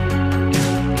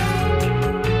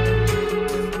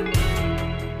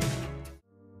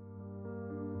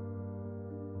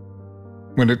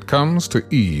When it comes to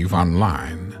EVE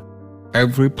Online,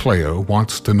 every player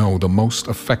wants to know the most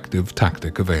effective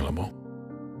tactic available.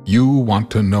 You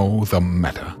want to know the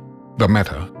meta. The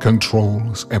meta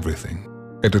controls everything.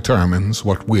 It determines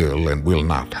what will and will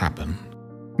not happen.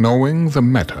 Knowing the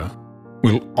meta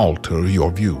will alter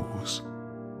your views,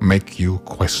 make you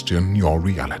question your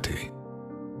reality.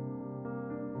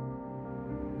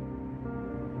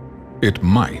 It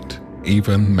might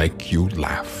even make you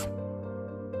laugh.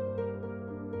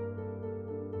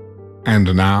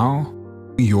 And now,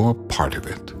 you're part of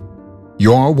it.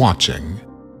 You're watching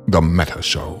The Meta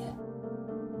Show.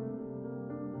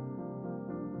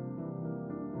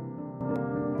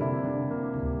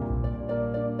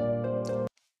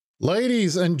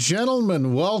 Ladies and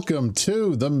gentlemen, welcome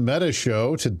to The Meta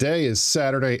Show. Today is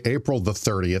Saturday, April the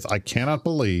 30th. I cannot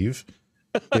believe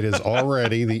it is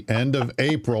already the end of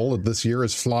April. This year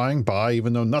is flying by,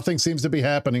 even though nothing seems to be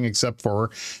happening except for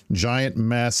giant,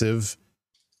 massive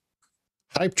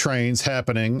hype trains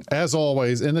happening, as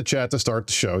always, in the chat to start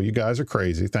the show. You guys are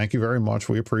crazy. Thank you very much.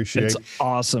 We appreciate it. It's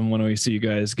awesome when we see you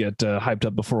guys get hyped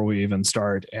up before we even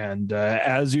start. And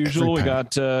as usual, we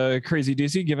got Crazy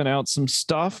DC giving out some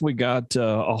stuff. We got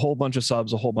a whole bunch of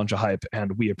subs, a whole bunch of hype,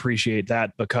 and we appreciate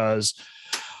that because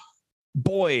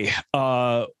boy,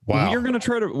 we're going to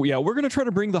try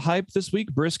to bring the hype this week.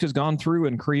 Brisk has gone through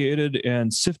and created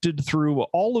and sifted through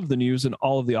all of the news and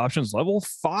all of the options. Level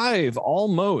 5,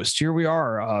 almost. Here we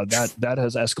are. That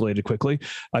has escalated quickly.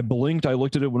 I blinked. I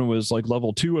looked at it when it was like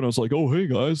level 2 and I was like, oh, hey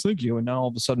guys, thank you. And now all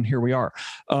of a sudden here we are.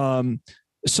 Fanfest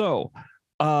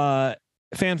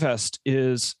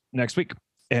is next week.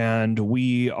 And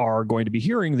we are going to be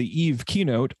hearing the EVE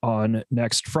keynote on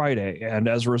next Friday. And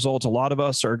as a result, a lot of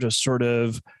us are just sort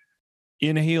of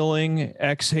inhaling,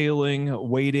 exhaling,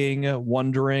 waiting,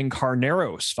 wondering.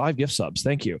 Carneros, 5 gift subs.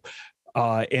 Thank you.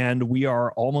 And we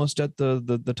are almost at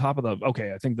the top of the.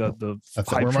 Okay, I think the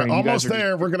hype train. Almost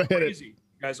there. We're going to hit it.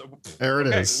 Guys, there it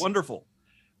is. Wonderful.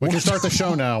 We can start the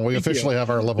show now. We officially have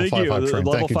our level 5 hype train.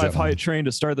 Level 5 hype train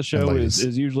to start the show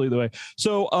is usually the way.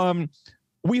 So,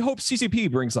 we hope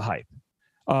CCP brings the hype.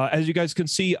 As you guys can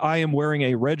see, I am wearing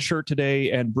a red shirt today,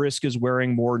 and Brisk is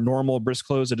wearing more normal Brisk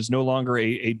clothes. It is no longer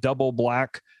a double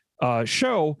black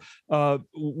show.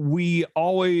 We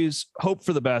always hope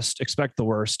for the best, expect the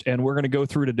worst, and we're going to go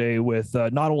through today with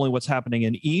not only what's happening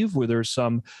in EVE, where there's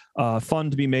some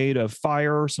fun to be made of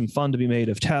fire, some fun to be made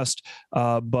of test,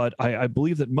 but I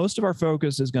believe that most of our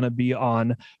focus is going to be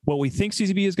on what we think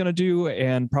CCP is going to do,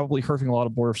 and probably hurting a lot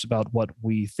of Borfs about what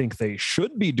we think they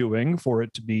should be doing for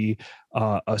it to be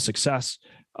a success.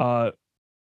 How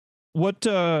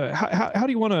do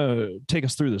you want to take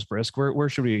us through this, Brisk? Where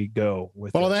should we go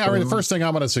with Well, the first thing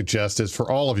I'm going to suggest is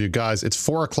for all of you guys, it's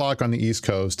 4 o'clock on the East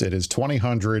Coast. It is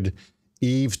 2000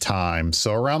 EVE time.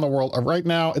 So around the world right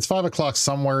now, it's 5 o'clock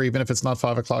somewhere, even if it's not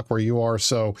 5 o'clock where you are.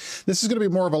 So this is going to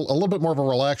be more of a little bit more of a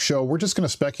relaxed show. We're just going to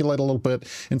speculate a little bit.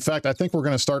 In fact, I think we're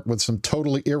going to start with some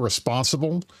totally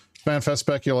irresponsible FanFest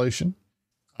speculation.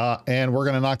 And we're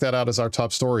going to knock that out as our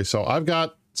top story. So I've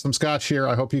got some scotch here.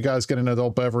 I hope you guys get an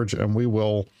adult beverage, and we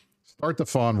will start the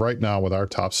fun right now with our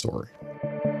top story.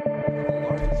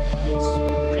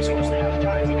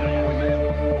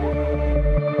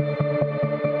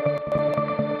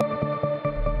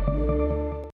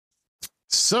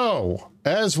 So,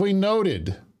 as we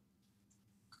noted,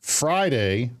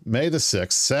 Friday, May the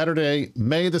 6th, Saturday,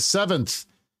 May the 7th,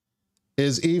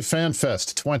 is EVE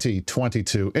FanFest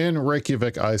 2022 in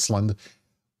Reykjavik, Iceland.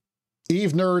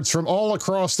 EVE nerds from all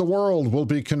across the world will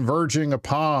be converging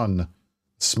upon a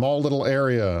small little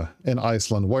area in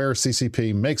Iceland where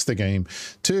CCP makes the game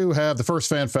to have the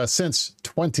first FanFest since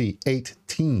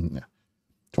 2018.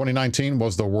 2019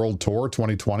 was the World Tour.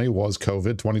 2020 was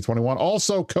COVID. 2021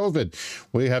 also COVID.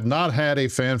 We have not had a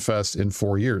FanFest in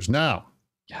 4 years. Now,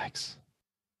 yikes.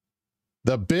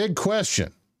 The big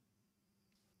question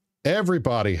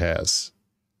everybody has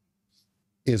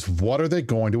is, what are they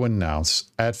going to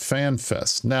announce at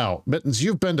FanFest? Now, Mittens,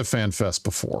 you've been to FanFest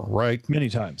before, right? Many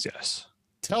times, yes.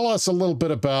 Tell us a little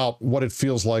bit about what it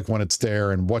feels like when it's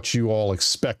there and what you all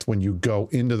expect when you go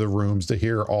into the rooms to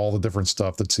hear all the different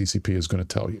stuff that CCP is going to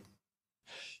tell you.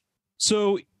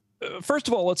 So, first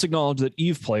of all, let's acknowledge that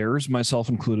EVE players, myself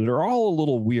included, are all a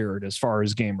little weird as far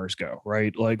as gamers go,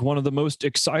 right? Like, one of the most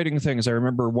exciting things, I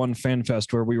remember one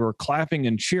FanFest where we were clapping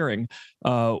and cheering,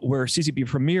 where CCP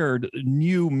premiered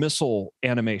new missile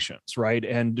animations, right?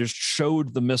 And just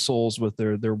showed the missiles with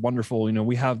their wonderful,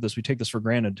 we take this for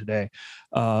granted today.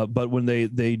 But when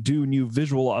they do new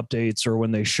visual updates, or when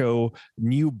they show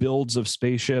new builds of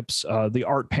spaceships, the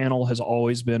art panel has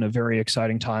always been a very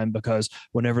exciting time, because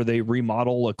whenever they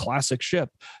remodel a classic ship.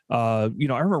 I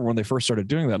remember when they first started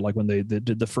doing that, like when they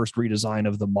did the first redesign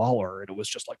of the Mauler, and it was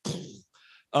just like,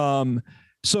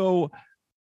 so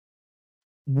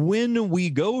when we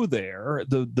go there,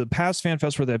 the past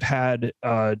FanFest where they've had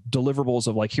deliverables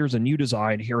of like, here's a new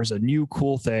design, here's a new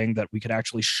cool thing that we could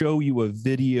actually show you a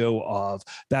video of,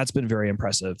 that's been very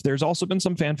impressive. There's also been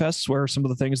some FanFests where some of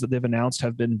the things that they've announced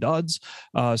have been duds.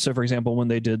 So for example, when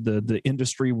they did the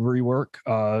industry rework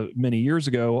many years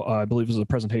ago, I believe it was a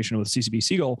presentation with CCB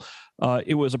Siegel,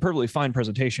 it was a perfectly fine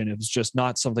presentation. It was just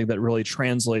not something that really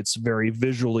translates very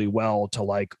visually well to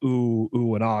like ooh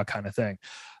and ah kind of thing.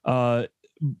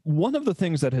 One of the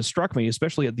things that has struck me,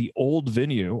 especially at the old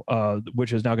venue,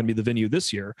 which is now going to be the venue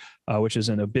this year, which is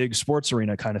in a big sports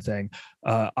arena kind of thing,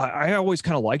 I always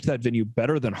kind of liked that venue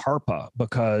better than Harpa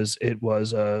because it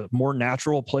was a more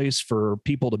natural place for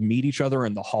people to meet each other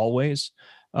in the hallways.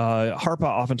 Harpa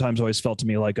oftentimes always felt to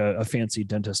me like a fancy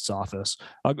dentist's office,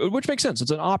 which makes sense. It's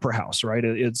an opera house, right?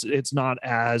 It's not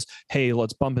as, hey,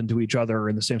 let's bump into each other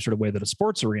in the same sort of way that a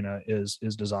sports arena is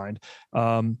designed.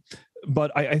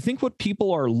 But I think what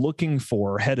people are looking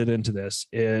for headed into this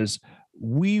is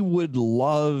we would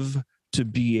love to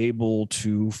be able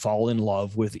to fall in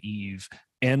love with Eve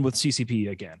and with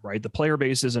CCP again, right? The player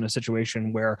base is in a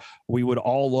situation where we would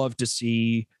all love to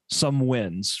see some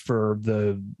wins for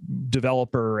the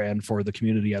developer and for the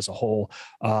community as a whole.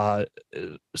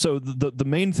 So the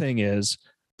main thing is,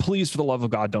 please, for the love of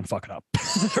God, don't fuck it up.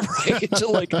 Right?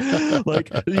 So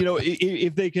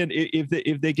if they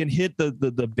can hit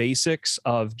the basics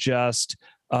of just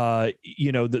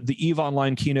the EVE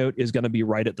Online keynote is going to be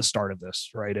right at the start of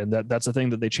this, right? And that's the thing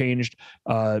that they changed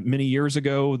many years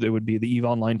ago. There would be the EVE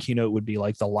Online keynote would be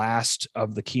like the last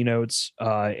of the keynotes,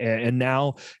 and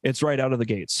now it's right out of the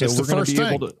gates. So we're going to be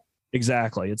able to.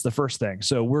 Exactly, it's the first thing.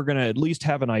 So we're going to at least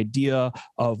have an idea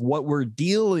of what we're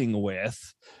dealing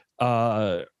with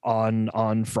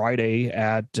on Friday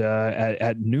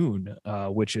at noon,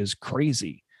 which is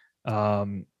crazy.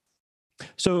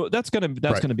 So that's gonna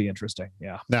be interesting.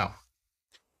 Yeah. Now,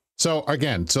 so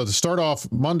again, so to start off,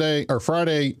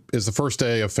 Friday is the first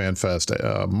day of FanFest,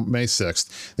 May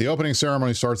 6th. The opening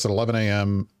ceremony starts at 11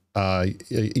 a.m.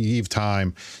 Eve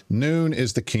time. Noon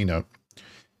is the keynote.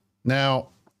 Now,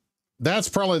 that's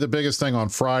probably the biggest thing on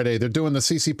Friday. They're doing the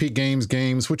CCP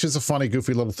games, which is a funny,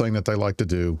 goofy little thing that they like to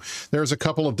do. There's a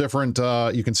couple of different,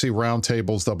 you can see round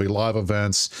tables. There'll be live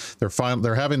events. They're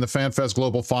having the FanFest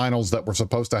Global Finals that were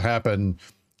supposed to happen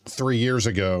 3 years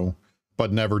ago,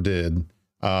 but never did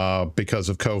because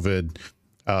of COVID.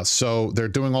 So they're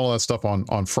doing all that stuff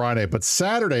on Friday. But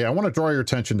Saturday, I want to draw your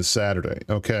attention to Saturday,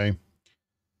 okay?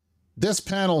 This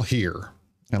panel here.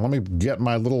 And let me get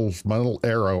my little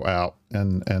arrow out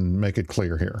and make it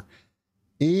clear here.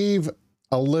 Eve,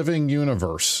 a living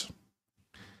universe.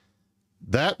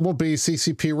 That will be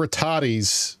CCP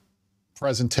Rattati's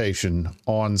presentation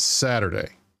on Saturday.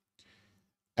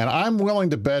 And I'm willing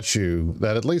to bet you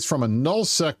that at least from a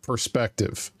nullsec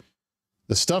perspective,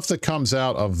 the stuff that comes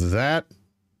out of that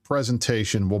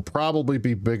presentation will probably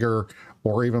be bigger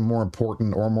or even more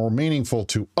important or more meaningful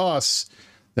to us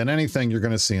than anything you're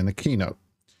going to see in the keynote.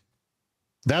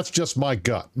 That's just my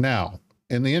gut. Now,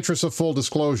 in the interest of full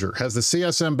disclosure, has the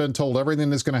CSM been told everything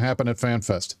that's going to happen at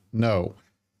FanFest? No.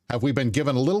 Have we been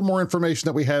given a little more information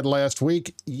that we had last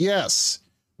week? Yes.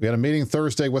 We had a meeting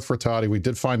Thursday with Rattati. We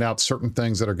did find out certain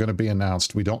things that are going to be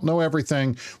announced. We don't know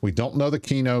everything. We don't know the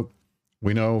keynote.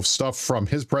 We know stuff from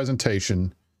his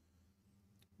presentation,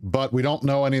 but we don't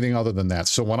know anything other than that.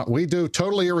 So when we do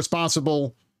totally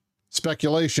irresponsible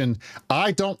speculation,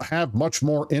 I don't have much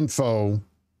more info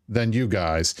than you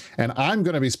guys, and I'm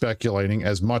going to be speculating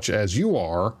as much as you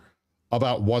are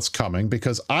about what's coming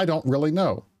because I don't really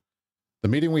know. The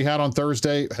meeting we had on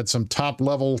Thursday had some top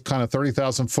level kind of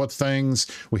 30,000 foot things.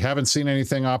 We haven't seen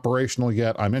anything operational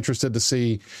yet. I'm interested to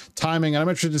see timing, and I'm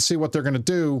interested to see what they're going to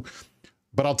do.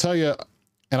 But I'll tell you,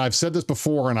 and I've said this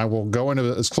before, and I will go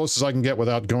into it as close as I can get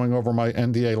without going over my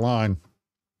NDA line.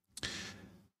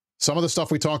 Some of the stuff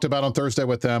we talked about on Thursday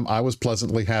with them, I was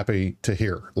pleasantly happy to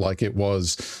hear. Like it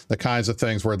was the kinds of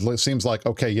things where it seems like,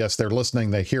 okay, yes, they're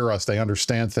listening, they hear us, they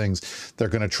understand things. They're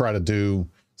going to try to do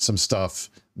some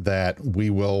stuff that we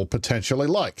will potentially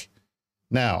like.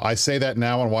 Now, I say that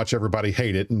now and watch everybody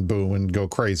hate it and boo and go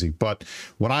crazy. But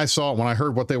when I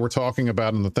heard what they were talking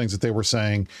about and the things that they were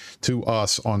saying to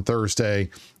us on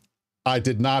Thursday, I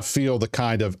did not feel the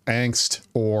kind of angst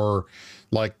or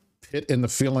like hit in the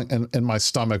feeling in my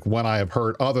stomach when I have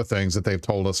heard other things that they've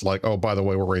told us, like, oh, by the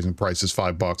way, we're raising prices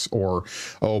 $5, or,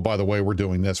 oh, by the way, we're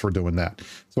doing this, we're doing that.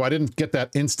 So I didn't get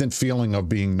that instant feeling of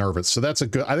being nervous. So that's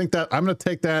I think that I'm going to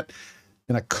take that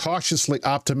in a cautiously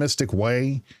optimistic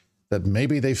way. that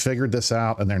maybe they figured this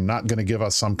out and they're not going to give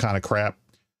us some kind of crap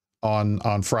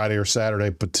on Friday or Saturday.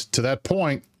 But to that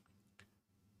point,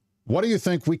 what do you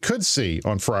think we could see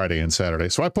on Friday and Saturday?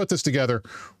 So I put this together.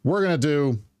 We're going to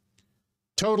do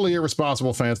totally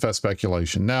irresponsible FanFest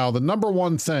speculation. Now, the number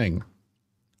one thing,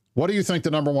 what do you think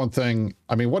the number one thing,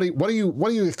 I mean, what do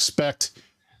you expect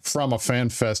from a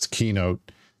FanFest keynote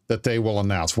that they will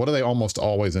announce? What do they almost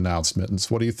always announce, Mittens?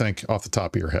 What do you think off the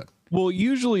top of your head? Well,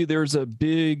 usually there's a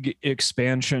big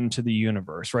expansion to the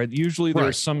universe, right? Usually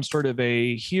there's some sort of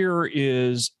here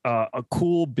is a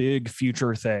cool big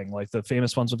future thing, like the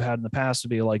famous ones we've had in the past would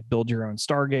be like build your own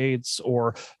Stargates,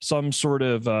 or some sort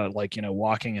of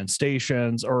walking in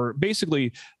stations, or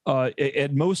basically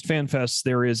at most FanFests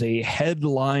there is a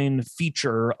headline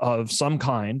feature of some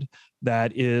kind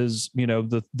that is,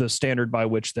 the standard by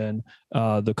which then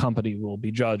the company will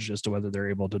be judged as to whether they're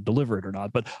able to deliver it or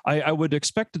not. But I would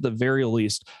expect at the very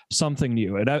least something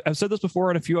new. And I've said this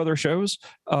before on a few other shows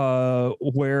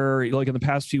where, like in the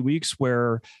past few weeks,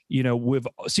 where, with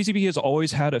CCP has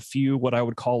always had a few what I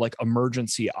would call like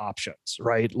emergency options,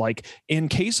 right? Like in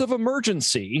case of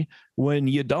emergency, when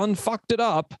you done fucked it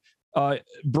up,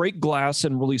 break glass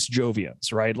and release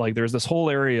Jovians, right? Like there's this whole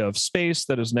area of space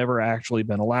that has never actually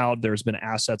been allowed. There's been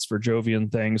assets for Jovian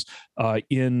things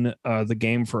in the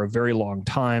game for a very long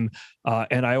time.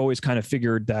 And I always kind of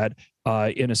figured that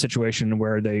in a situation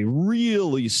where they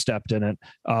really stepped in it,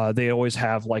 they always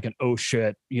have like an, oh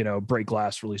shit, break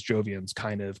glass, release Jovians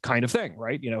kind of thing,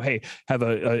 right? Hey, have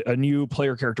a new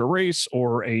player character race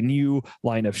or a new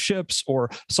line of ships or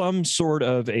some sort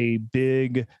of a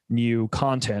big new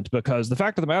content. Because the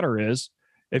fact of the matter is,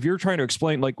 if you're trying to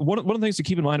explain, like one of the things to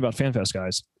keep in mind about FanFest,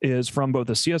 guys, is from both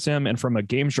a CSM and from a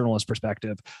games journalist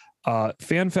perspective,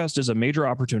 FanFest is a major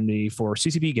opportunity for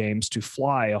CCP Games to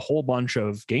fly a whole bunch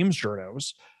of games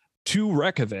journos to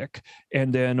Reykjavik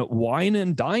and then wine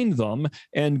and dine them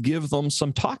and give them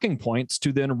some talking points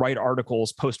to then write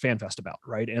articles post FanFest about,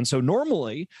 right? And so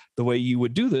normally the way you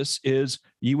would do this is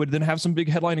you would then have some big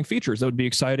headlining features that would be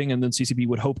exciting, and then CCP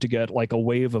would hope to get like a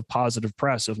wave of positive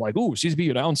press of like, ooh, CCP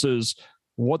announces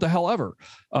what the hell ever.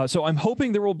 So I'm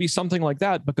hoping there will be something like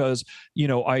that, because,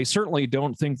 I certainly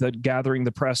don't think that gathering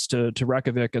the press to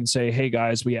Reykjavik and say, hey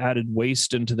guys, we added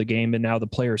waste into the game and now the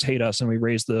players hate us and we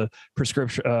raised the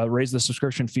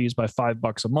subscription fees by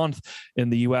 $5 a month in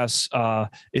the US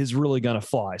is really going to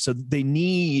fly. So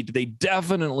they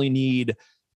definitely need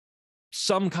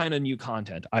some kind of new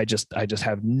content. I just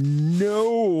have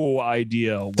no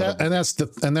idea. And that's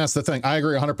the thing. I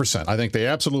agree 100%. I think they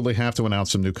absolutely have to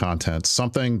announce some new content,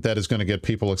 something that is going to get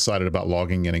people excited about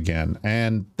logging in again.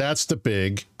 And that's the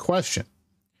big question.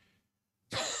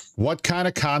 What kind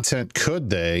of content could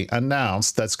they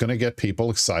announce that's going to get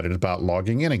people excited about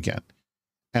logging in again?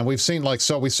 And we've seen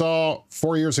we saw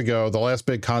 4 years ago, the last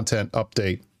big content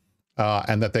update,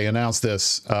 and that they announced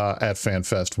this at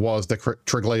FanFest, was the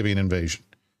Triglavian invasion.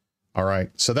 All right,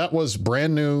 so that was a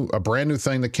brand new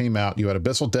thing that came out. You had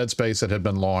Abyssal Dead Space that had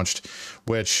been launched,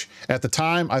 which at the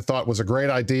time I thought was a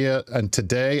great idea, and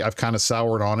today I've kind of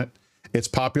soured on it. It's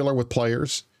popular with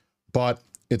players, but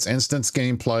it's instance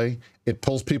gameplay. It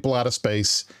pulls people out of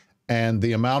space, and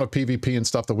the amount of PvP and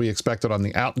stuff that we expected on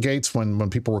the out gates when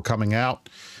people were coming out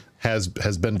has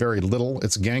been very little.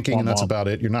 It's ganking, and that's about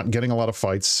it. You're not getting a lot of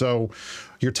fights. So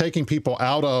you're taking people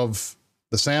out of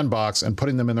the sandbox and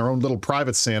putting them in their own little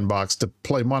private sandbox to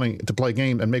play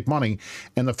game and make money.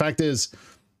 And the fact is,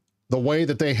 the way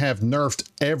that they have nerfed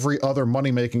every other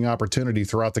money-making opportunity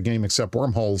throughout the game except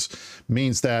wormholes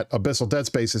means that Abyssal Dead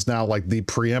Space is now like the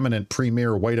preeminent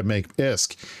premier way to make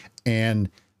ISK.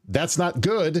 And that's not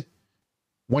good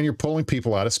when you're pulling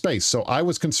people out of space. So I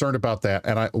was concerned about that.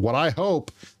 And what I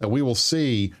hope that we will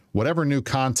see, whatever new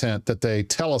content that they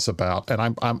tell us about,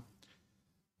 and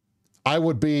I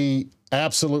would be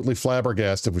absolutely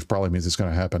flabbergasted, which probably means it's going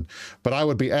to happen, but I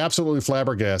would be absolutely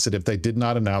flabbergasted if they did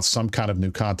not announce some kind of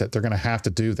new content. They're going to have to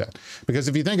do that. Because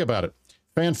if you think about it,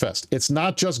 FanFest, it's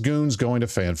not just goons going to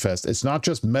FanFest. It's not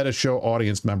just meta show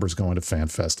audience members going to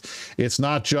FanFest. It's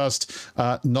not just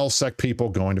nullsec people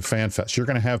going to FanFest. You're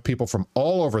going to have people from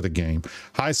all over the game,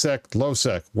 high sec, low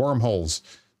sec, wormholes,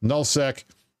 nullsec,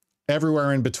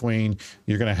 everywhere in between.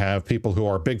 You're going to have people who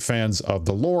are big fans of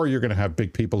the lore. You're going to have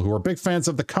big people who are big fans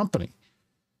of the company.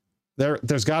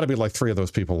 There's got to be like 3 of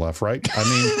those people left, right? I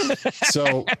mean,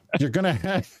 so you're going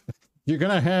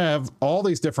to have all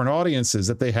these different audiences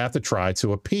that they have to try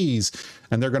to appease,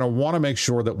 and they're going to want to make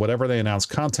sure that whatever they announce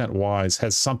content-wise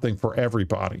has something for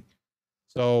everybody.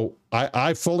 So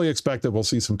I fully expect that we'll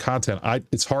see some content.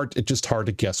 It's just hard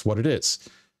to guess what it is.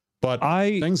 But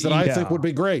things that I think would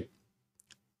be great: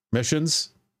 missions,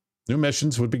 New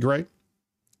missions would be great.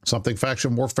 Something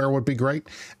faction warfare would be great.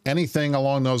 Anything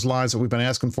along those lines that we've been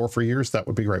asking for years, that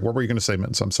would be great. What were you going to say,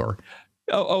 Mittens? I'm sorry.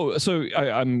 So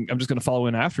I'm just going to follow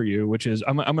in after you, which is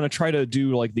I'm going to try to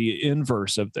do like the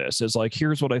inverse of this. Is like,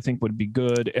 here's what I think would be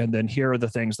good, and then here are the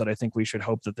things that I think we should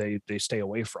hope that they stay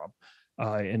away from.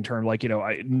 In terms, like,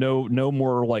 no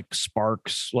more like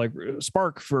sparks. Like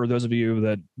Spark, for those of you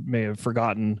that may have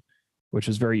forgotten, which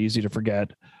is very easy to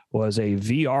forget, was a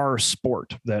VR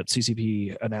sport that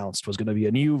CCP announced was going to be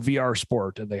a new VR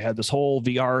sport. And they had this whole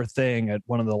VR thing at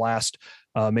one of the last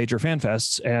major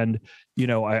Fanfests. And,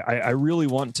 I really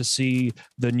want to see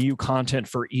the new content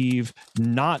for EVE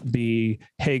not be,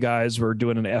 hey guys, we're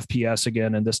doing an FPS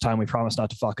again, and this time we promise not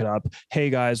to fuck it up.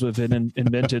 Hey guys, we've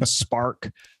invented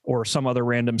Spark or some other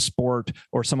random sport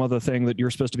or some other thing that you're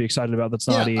supposed to be excited about that's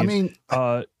not EVE. I mean,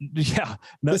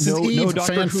 this is EVE no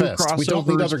Doctor Who crossovers, we don't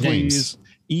need other games.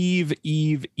 Eve,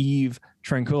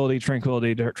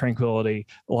 tranquility.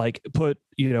 Like, put,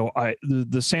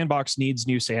 the sandbox needs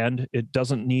new sand. It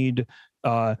doesn't need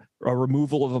a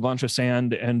removal of a bunch of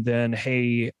sand and then,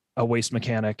 hey, a waste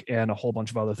mechanic and a whole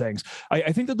bunch of other things.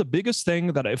 I think that the biggest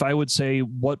thing that, if I would say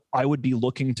what I would be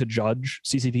looking to judge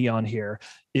CCP on here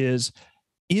is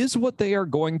what they are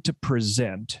going to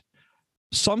present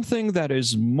something that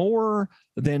is more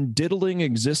than diddling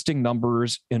existing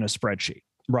numbers in a spreadsheet.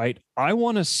 Right. I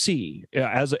want to see,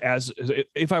 as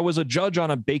if I was a judge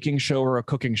on a baking show or a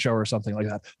cooking show or something like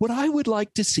that, what I would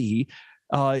like to see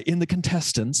in the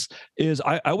contestants is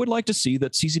I would like to see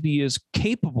that CCP is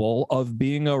capable of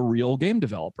being a real game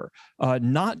developer,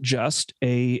 not just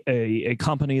a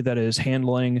company that is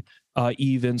handling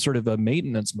EVE in sort of a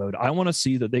maintenance mode. I want to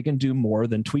see that they can do more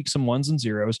than tweak some ones and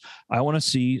zeros. I want to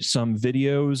see some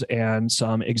videos and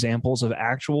some examples of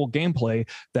actual gameplay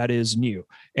that is new.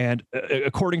 And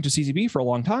according to CCP, for a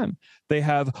long time, they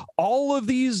have all of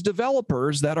these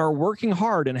developers that are working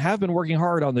hard and have been working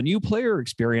hard on the new player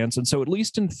experience. And so, at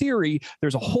least in theory,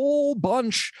 there's a whole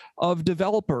bunch of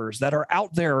developers that are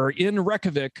out there in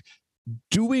Reykjavik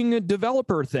doing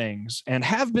developer things and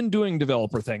have been doing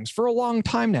developer things for a long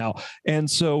time now. And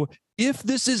so if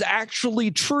this is actually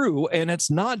true, and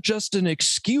it's not just an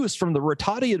excuse from the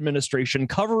Rattati administration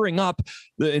covering up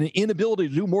an inability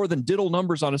to do more than diddle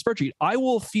numbers on a spreadsheet, I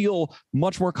will feel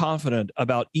much more confident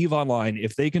about EVE Online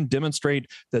if they can demonstrate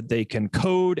that they can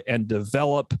code and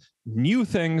develop new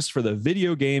things for the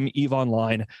video game EVE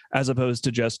Online, as opposed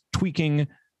to just tweaking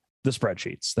the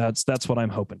spreadsheets. That's what I'm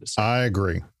hoping to see. I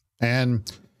agree.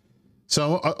 And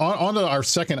so on to our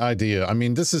second idea. I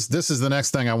mean, this is the next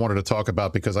thing I wanted to talk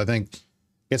about, because I think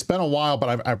it's been a while,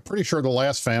 but I'm pretty sure the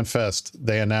last FanFest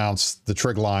they announced the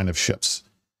trig line of ships.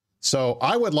 So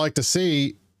I would like to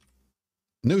see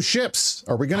new ships.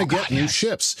 Are we going to get new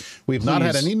ships? We've not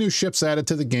had any new ships added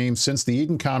to the game since the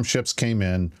Edencom ships came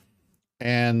in.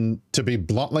 And to be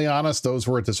bluntly honest, those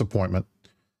were a disappointment.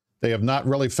 They have not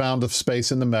really found a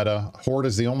space in the meta. Horde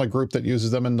is the only group that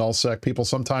uses them in nullsec. People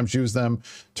sometimes use them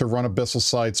to run abyssal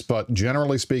sites, but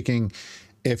generally speaking,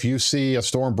 if you see a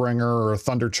Stormbringer or a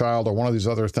Thunderchild or one of these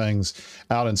other things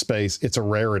out in space, it's a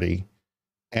rarity.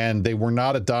 And they were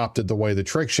not adopted the way the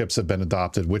trig ships have been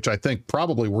adopted, which I think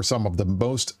probably were some of the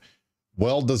most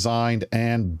well-designed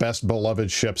and best beloved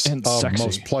ships of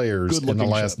most players in the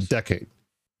last decade.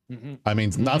 I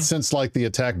mean, not since like the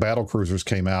attack battle cruisers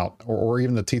came out, or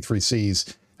even the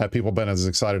T3Cs, have people been as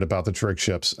excited about the trig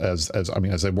ships as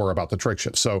they were about the trig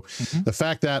ships. So the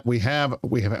fact that we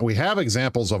have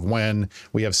examples of when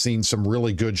we have seen some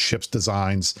really good ships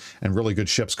designs and really good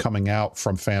ships coming out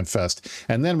from FanFest,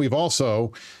 and then we've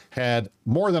also had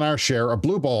more than our share of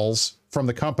blue balls from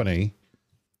the company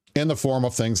in the form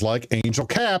of things like Angel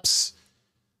Caps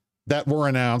that were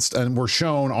announced and were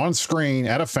shown on screen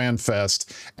at a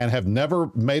FanFest and have never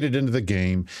made it into the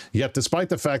game. Yet, despite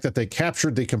the fact that they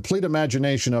captured the complete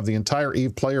imagination of the entire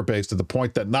EVE player base to the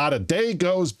point that not a day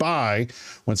goes by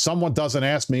when someone doesn't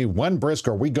ask me, when, Brisk,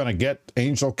 are we going to get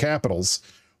Angel Capitals?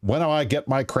 When do I get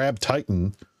my Crab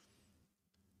Titan?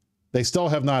 They still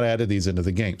have not added these into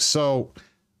the game. So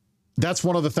that's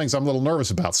one of the things I'm a little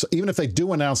nervous about. So even if they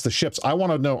do announce the ships, I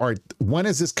want to know, all right, when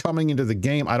is this coming into the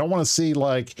game? I don't want to see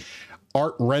like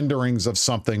art renderings of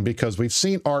something, because we've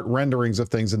seen art renderings of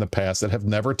things in the past that have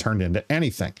never turned into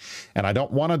anything. And I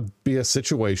don't want to be a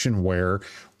situation where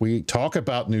we talk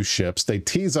about new ships, they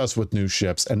tease us with new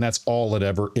ships, and that's all it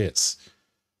ever is.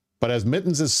 But as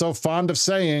Mittens is so fond of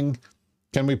saying,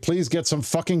 can we please get some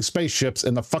fucking spaceships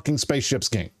in the fucking spaceships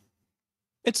game?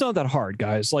 It's not that hard,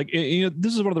 guys. Like,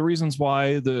 this is one of the reasons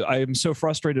why I am so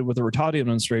frustrated with the Rattati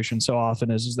administration so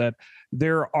often is that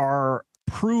there are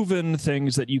proven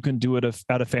things that you can do at a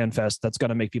FanFest that's going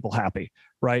to make people happy,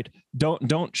 right?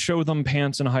 Don't show them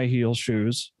pants and high heel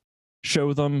shoes.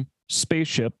 Show them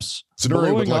spaceships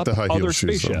blowing up other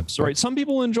spaceships, right? Some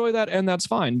people enjoy that, and that's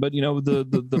fine. But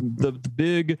the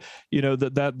big,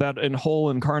 that and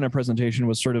whole Incarna presentation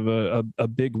was sort of a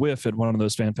big whiff at one of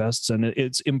those FanFests, and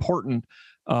it's important.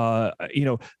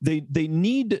 They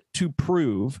need to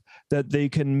prove that they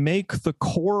can make the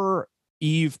core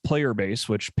EVE player base,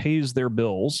 which pays their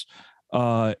bills,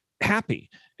 happy,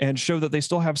 and show that they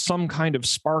still have some kind of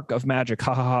spark of magic.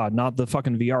 Not the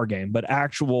fucking VR game, but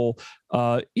actual,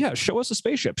 show us a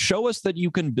spaceship. Show us that you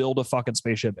can build a fucking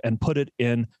spaceship and put it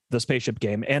in the spaceship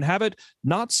game and have it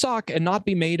not suck and not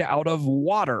be made out of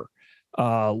water,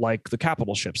 like the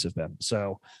capital ships have been.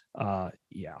 So,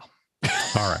 yeah.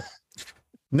 All right.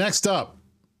 Next up,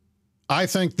 I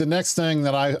think the next thing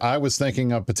that I was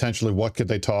thinking of potentially what could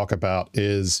they talk about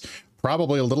is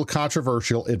probably a little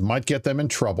controversial. It might get them in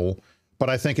trouble, but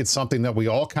I think it's something that we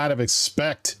all kind of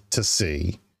expect to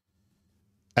see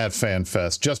at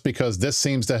FanFest, just because this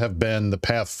seems to have been the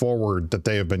path forward that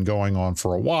they have been going on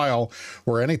for a while,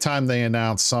 where anytime they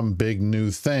announce some big new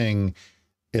thing,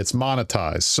 it's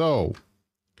monetized. So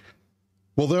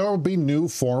will there be new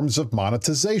forms of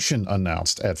monetization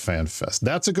announced at FanFest?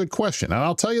 That's a good question. And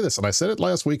I'll tell you this, and I said it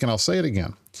last week and I'll say it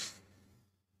again.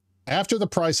 After the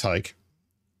price hike,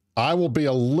 I will be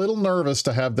a little nervous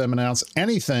to have them announce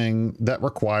anything that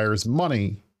requires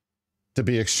money to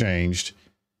be exchanged,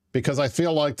 because I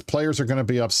feel like the players are going to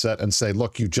be upset and say,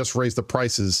 look, you just raised the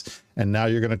prices and now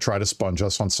you're going to try to sponge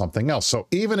us on something else. So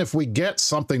even if we get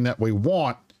something that we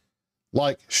want,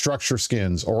 like structure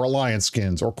skins or alliance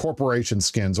skins or corporation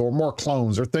skins or more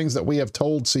clones or things that we have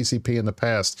told CCP in the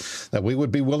past that we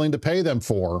would be willing to pay them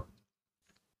for,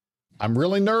 I'm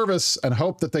really nervous and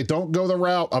hope that they don't go the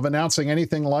route of announcing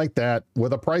anything like that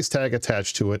with a price tag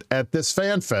attached to it at this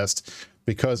FanFest,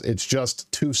 because it's just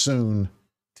too soon,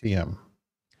 TM.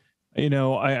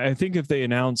 I think if they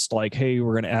announced like, hey,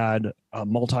 we're going to add a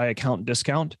multi-account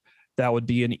discount, that would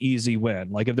be an easy win.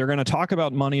 Like if they're going to talk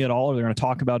about money at all, or they're going to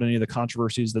talk about any of the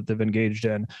controversies that they've engaged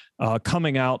in,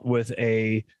 coming out with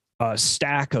a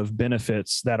stack of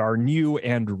benefits that are new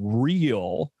and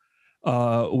real,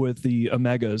 with the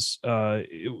Omegas,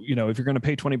 if you're going to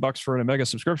pay $20 for an Omega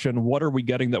subscription, what are we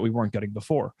getting that we weren't getting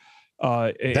before?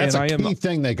 That's a key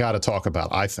thing they got to talk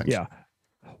about, I think. Yeah.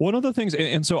 One of the things,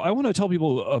 and so I want to tell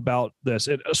people about this.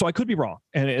 So I could be wrong,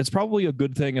 and it's probably a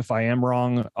good thing if I am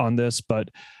wrong on this, but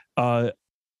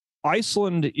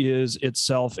Iceland is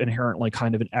itself inherently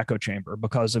kind of an echo chamber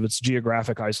because of its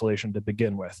geographic isolation to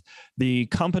begin with. The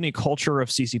company culture of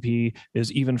CCP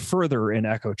is even further in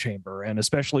echo chamber, and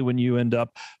especially when you end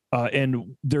up,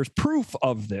 and there's proof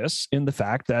of this in the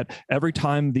fact that every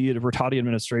time the Vertati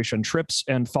administration trips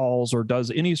and falls or does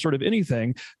any sort of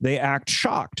anything, they act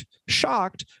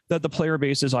shocked that the player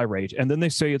base is irate. And then they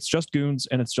say it's just goons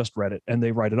and it's just Reddit, and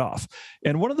they write it off.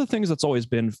 And one of the things that's always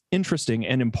been interesting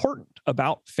and important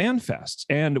about FanFests,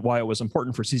 and why it was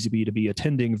important for CCP to be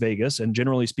attending Vegas and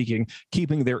generally speaking,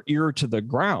 keeping their ear to the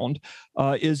ground,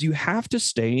 is you have to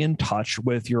stay in touch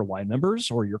with your line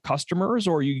members or your customers,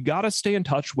 or you got to stay in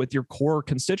touch with your core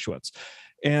constituents.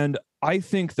 And I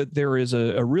think that there is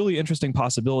a really interesting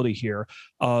possibility here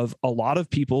of a lot of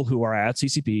people who are at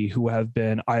CCP who have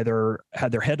been either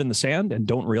had their head in the sand and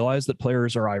don't realize that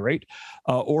players are irate,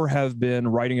 or have been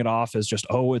writing it off as just,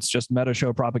 oh, it's just meta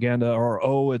show propaganda, or,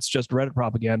 oh, it's just Reddit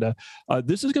propaganda.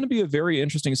 This is going to be a very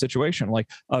interesting situation. Like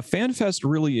FanFest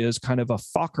really is kind of a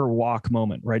Fokker walk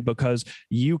moment, right? Because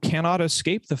you cannot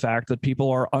escape the fact that people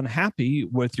are unhappy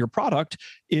with your product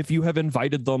if you have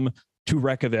invited them to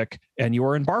Reykjavik and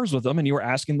you're in bars with them and you're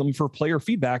asking them for player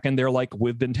feedback and they're like,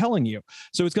 we've been telling you.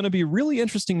 So it's going to be really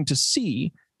interesting to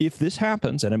see if this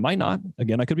happens, and it might not,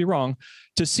 again, I could be wrong,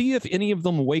 to see if any of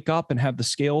them wake up and have the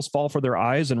scales fall for their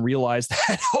eyes and realize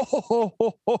that,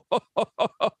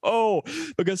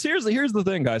 because here's the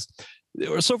thing, guys.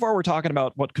 So far, we're talking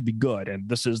about what could be good, and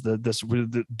this is the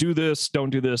do this, don't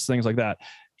do this, things like that.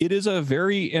 It is a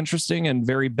very interesting and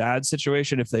very bad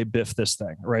situation if they biff this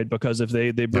thing, right? Because if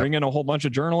they bring in a whole bunch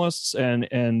of journalists and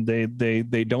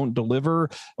they don't deliver,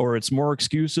 or it's more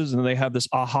excuses, and they have this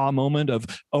aha moment of,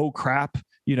 oh crap,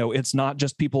 it's not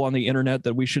just people on the internet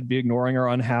that we should be ignoring or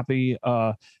unhappy.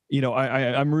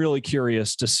 I'm really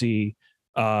curious to see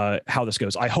how this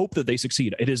goes. I hope that they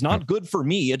succeed. It is not good for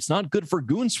me. It's not good for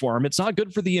Goonswarm. It's not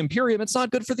good for the Imperium. It's not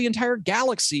good for the entire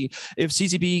galaxy if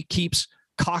CCP keeps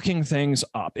cocking things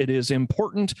up. It is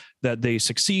important that they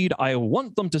succeed. I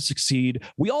want them to succeed.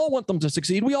 We all want them to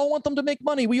succeed. We all want them to make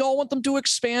money. We all want them to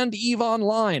expand EVE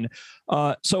Online.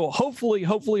 So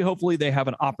hopefully they have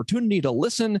an opportunity to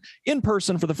listen in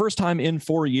person for the first time in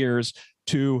 4 years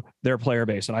to their player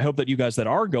base. And I hope that you guys that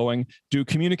are going do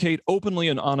communicate openly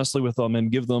and honestly with them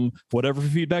and give them whatever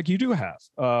feedback you do have.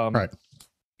 Right.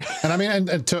 And I mean,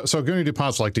 so Goonie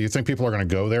DuPont's like, do you think people are going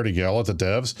to go there to yell at the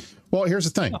devs? Well, here's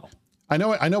the thing. No.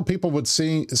 I know people would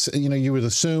see, you know, you would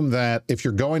assume that if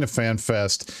you're going to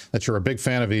FanFest, that you're a big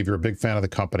fan of EVE, you're a big fan of the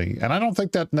company. And I don't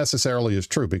think that necessarily is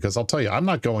true, because I'll tell you, I'm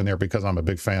not going there because I'm a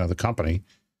big fan of the company.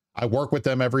 I work with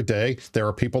them every day. There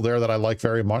are people there that I like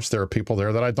very much. There are people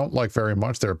there that I don't like very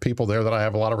much. There are people there that I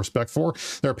have a lot of respect for.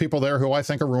 There are people there who I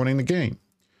think are ruining the game.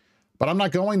 But I'm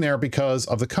not going there because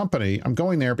of the company. I'm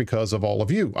going there because of all of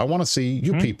you. I want to see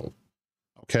you people.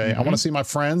 Okay, I want to see my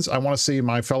friends. I want to see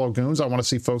my fellow goons. I want to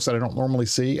see folks that I don't normally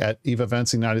see at EVE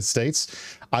events in the United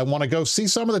States. I want to go see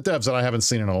some of the devs that I haven't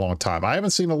seen in a long time. I haven't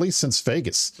seen at least since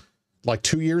Vegas, like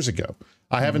 2 years ago.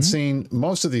 I haven't seen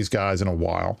most of these guys in a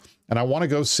while, and I want to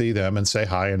go see them and say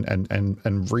hi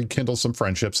and rekindle some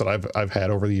friendships that I've had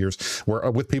over the years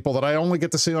with people that I only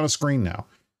get to see on a screen now.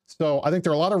 So I think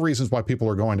there are a lot of reasons why people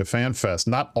are going to FanFest.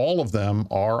 Not all of them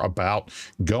are about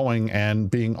going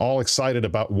and being all excited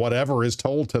about whatever is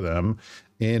told to them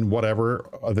in whatever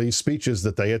of these speeches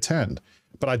that they attend.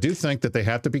 But I do think that they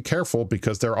have to be careful,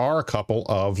 because there are a couple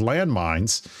of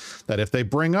landmines that if they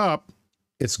bring up,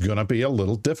 it's going to be a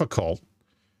little difficult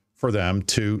for them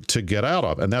to get out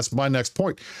of. And that's my next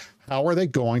point. How are they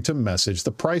going to message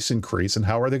the price increase, and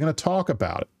how are they going to talk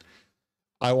about it?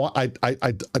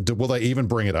 Will they even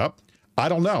bring it up? I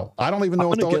don't know. I don't even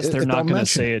know. I'm going to guess they're not going to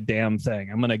say a damn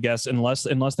thing. I'm going to guess unless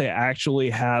they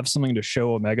actually have something to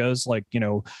show Omegas, like, you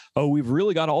know, oh, we've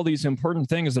really got all these important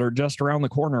things that are just around the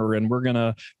corner, and we're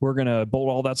gonna bolt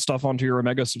all that stuff onto your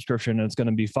Omega subscription, and it's going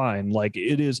to be fine. Like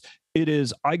it is.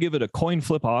 I give it a coin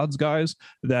flip odds, guys,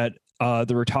 that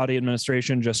the Rattati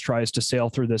administration just tries to sail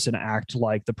through this and act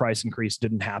like the price increase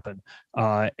didn't happen.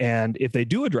 And if they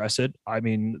do address it, I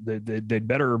mean, they'd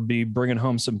better be bringing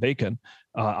home some bacon.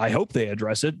 I hope they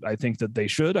address it. I think that they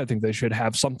should. I think they should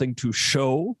have something to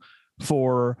show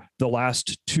for the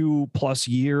last 2+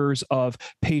 years of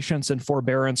patience and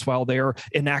forbearance while they're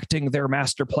enacting their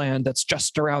master plan that's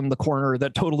just around the corner,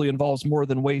 that totally involves more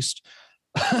than waste.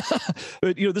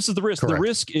 But, you know, this is the risk. Correct. The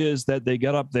risk is that they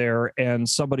get up there and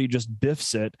somebody just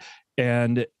biffs it,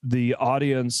 and the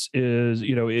audience is,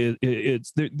 you know,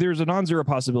 there's a non-zero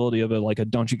possibility of like a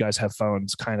 "don't you guys have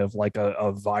phones" kind of like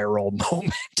a viral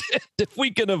moment. If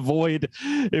we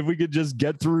could just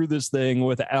get through this thing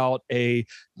without a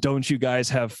 "don't you guys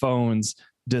have phones"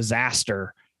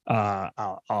 disaster,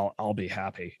 I'll be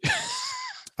happy.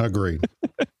 Agreed.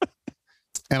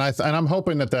 And I'm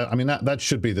hoping that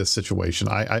should be this situation.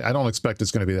 I don't expect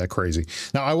it's going to be that crazy.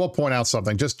 Now, I will point out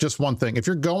something, just one thing. If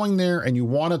you're going there and you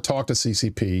want to talk to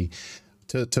CCP,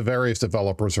 to various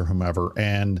developers or whomever,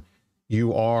 and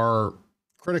you are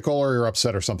critical or you're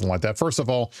upset or something like that, first of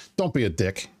all, don't be a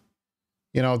dick.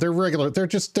 You know, they're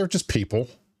just people.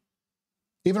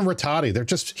 Even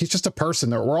Rattati, he's just a person.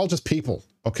 We're all just people.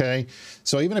 Okay.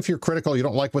 So even if you're critical, you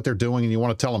don't like what they're doing, and you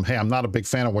want to tell them, hey, I'm not a big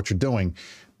fan of what you're doing,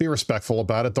 be respectful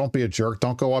about it. Don't be a jerk.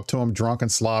 Don't go up to them drunk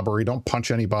and slobbery. Don't punch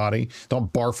anybody.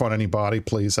 Don't barf on anybody,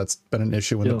 please. That's been an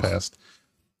issue in the past.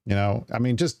 You know, I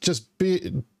mean, just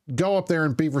go up there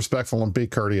and be respectful and be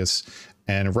courteous,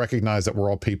 and recognize that we're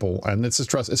all people. And it's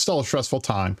still a stressful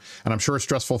time. And I'm sure it's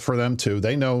stressful for them too.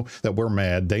 They know that we're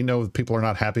mad. They know that people are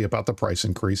not happy about the price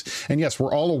increase. And yes,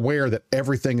 we're all aware that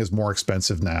everything is more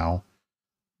expensive now,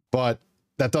 but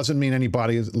that doesn't mean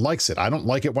anybody likes it. I don't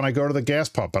like it when I go to the gas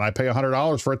pump and I pay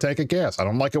 $100 for a tank of gas. I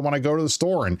don't like it when I go to the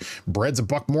store and bread's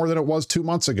 $1 more than it was 2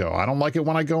 months ago. I don't like it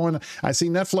when I go and I see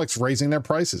Netflix raising their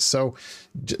prices. So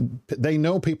they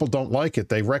know people don't like it.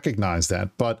 They recognize that.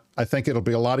 But I think it'll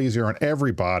be a lot easier on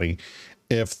everybody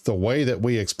if the way that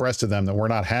we express to them that we're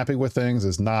not happy with things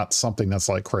is not something that's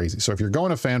like crazy. So if you're going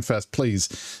to FanFest,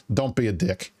 please don't be a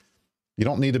dick. You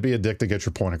don't need to be a dick to get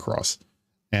your point across.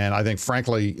 And I think,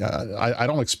 frankly, I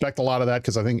don't expect a lot of that,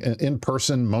 because I think in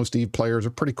person, most EVE players are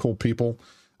pretty cool people.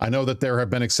 I know that there have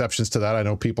been exceptions to that. I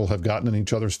know people have gotten in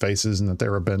each other's faces, and that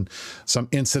there have been some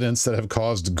incidents that have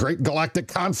caused great galactic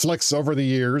conflicts over the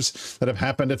years that have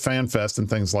happened at FanFest and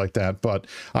things like that. But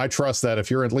I trust that if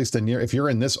you're at least if you're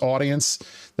in this audience,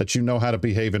 that you know how to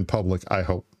behave in public, I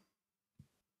hope.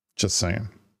 Just saying.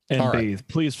 And all bathe. Right.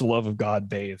 Please, for the love of God,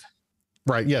 bathe.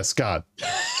 Right. Yes, God.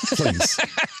 Please.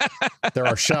 There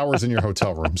are showers in your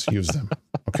hotel rooms. Use them.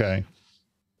 Okay.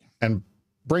 And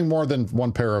bring more than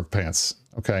one pair of pants.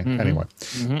 Okay. Anyway,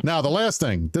 now the last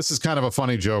thing, this is kind of a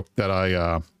funny joke that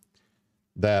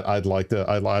I'd like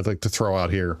to throw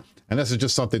out here. And this is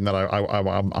just something that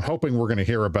I'm hoping we're going to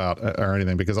hear about or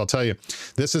anything, because I'll tell you,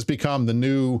 this has become the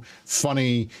new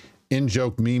funny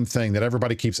in-joke meme thing that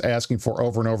everybody keeps asking for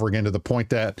over and over again, to the point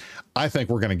that I think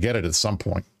we're going to get it at some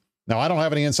point. Now, I don't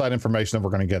have any inside information that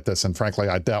we're going to get this, and frankly,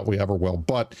 I doubt we ever will.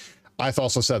 But I've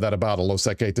also said that about a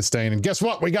Losec Gate Disdain, and guess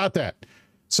what? We got that.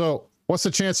 So what's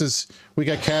the chances we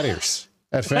get cat ears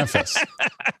at FanFest?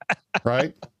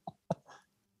 Right?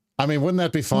 I mean, wouldn't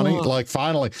that be funny? Like,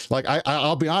 finally, like,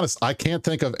 I'll be honest, I can't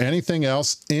think of anything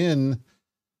else in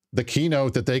the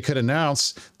keynote that they could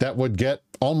announce that would get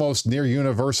almost near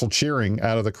universal cheering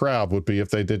out of the crowd, would be if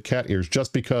they did cat ears,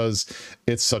 just because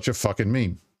it's such a fucking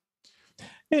meme.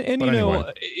 And you anyway,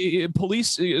 know,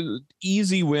 police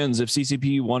easy wins if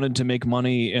CCP wanted to make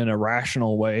money in a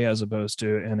rational way as opposed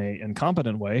to in a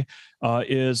incompetent way.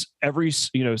 Is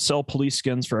sell police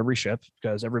skins for every ship,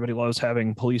 because everybody loves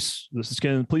having police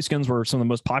skins were some of the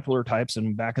most popular types.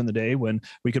 And back in the day when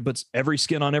we could put every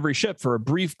skin on every ship for a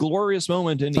brief, glorious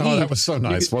moment. And that was so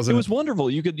nice, wasn't it? It was wonderful.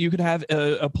 You could have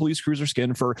a police cruiser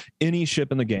skin for any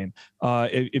ship in the game.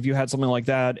 If you had something like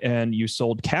that and you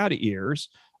sold cat ears,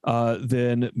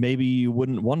 then maybe you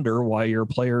wouldn't wonder why your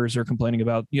players are complaining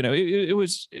about, it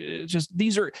was just,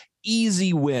 these are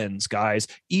easy wins, guys,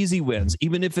 easy wins.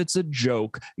 Even if it's a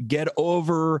joke, get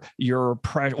over your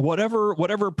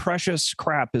whatever precious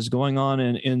crap is going on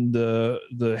in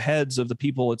the heads of the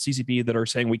people at CCP that are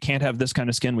saying we can't have this kind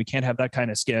of skin, we can't have that kind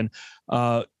of skin.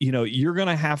 You're going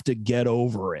to have to get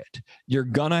over it. You're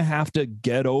going to have to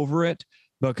get over it.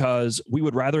 Because we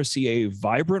would rather see a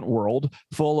vibrant world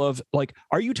full of, like,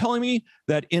 are you telling me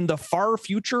that in the far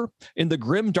future, in the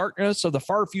grim darkness of the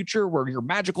far future, where your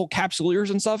magical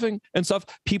capsuleers and stuff,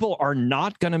 people are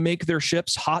not going to make their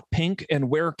ships hot pink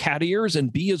and wear cat ears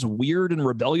and be as weird and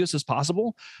rebellious as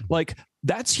possible? Like,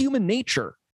 that's human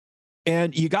nature.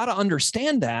 And you got to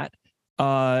understand that.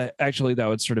 Actually, that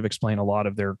would sort of explain a lot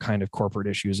of their kind of corporate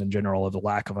issues in general, of the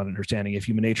lack of understanding of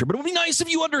human nature. But it would be nice if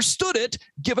you understood it.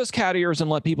 Give us cat ears and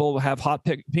let people have hot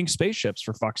pink spaceships,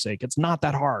 for fuck's sake. It's not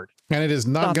that hard. And it is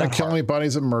not going to kill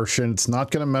anybody's immersion. It's not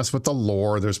going to mess with the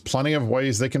lore. There's plenty of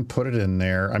ways they can put it in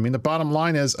there. I mean, the bottom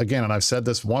line is, again, and I've said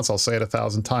this once, I'll say it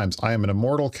 1,000 times, I am an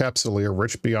immortal capsuleer,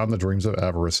 rich beyond the dreams of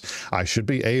avarice. I should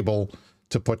be able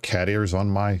to put cat ears on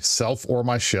myself or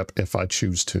my ship if I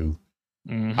choose to.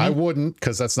 I wouldn't,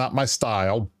 because that's not my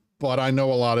style, but I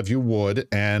know a lot of you would,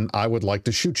 and I would like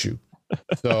to shoot you.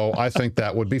 So I think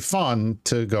that would be fun,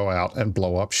 to go out and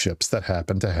blow up ships that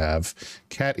happen to have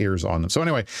cat ears on them. So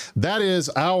anyway, that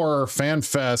is our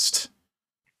FanFest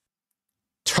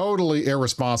totally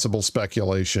irresponsible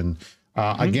speculation.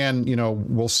 Again,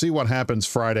 we'll see what happens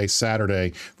Friday, Saturday.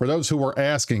 For those who were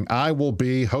asking, I will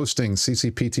be hosting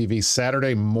CCP TV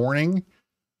Saturday morning.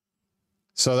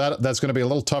 So that's going to be a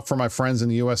little tough for my friends in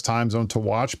the U.S. time zone to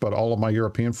watch, but all of my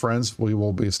European friends, we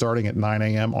will be starting at 9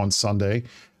 a.m. on Sunday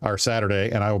or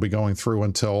Saturday, and I will be going through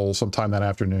until sometime that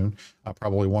afternoon,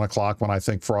 probably 1 o'clock, when I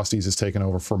think Frosty's is taken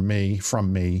over from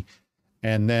me.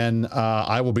 And then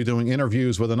I will be doing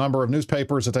interviews with a number of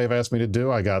newspapers that they've asked me to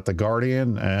do. I got The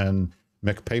Guardian and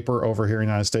McPaper over here in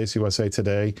the United States, USA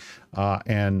Today,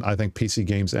 and I think PC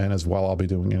Games N as well I'll be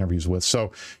doing interviews with.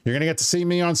 So you're going to get to see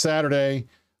me on Saturday.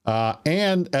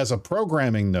 And as a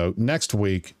programming note, next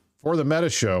week for the Meta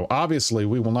Show, obviously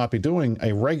we will not be doing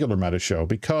a regular Meta Show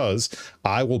because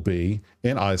I will be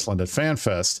in Iceland at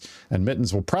FanFest, and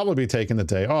Mittens will probably be taking the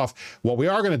day off. What we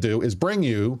are going to do is bring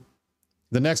you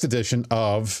the next edition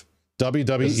of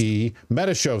WWE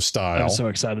Meta Show style. I'm so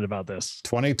excited about this.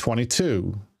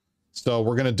 2022. So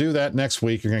we're going to do that next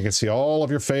week. You're going to get to see all of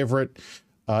your favorite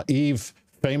Eve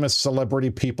famous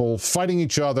celebrity people fighting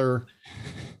each other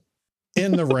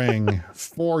in the ring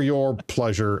for your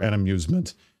pleasure and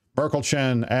amusement. Merkel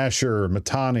Chen, Asher,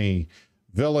 Matani,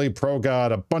 Villy,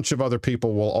 ProGod, a bunch of other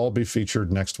people will all be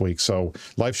featured next week. So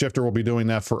Life Shifter will be doing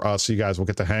that for us. So you guys will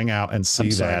get to hang out and see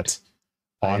that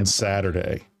on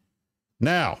Saturday.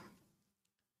 Now,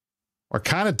 we're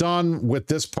kind of done with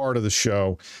this part of the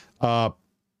show.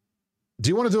 Do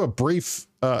you want to do a brief,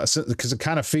 because it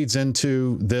kind of feeds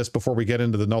into this before we get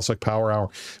into the Nullsec Power Hour?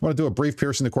 I want to do a brief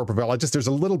piercing the corporate veil. There's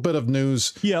a little bit of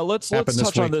news. Yeah, let's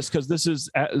touch on this, because this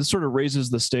sort of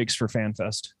raises the stakes for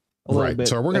FanFest a little bit.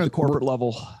 So we're going to corporate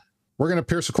level. We're going to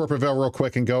pierce the corporate veil real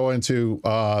quick and go into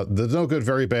the no good,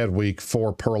 very bad week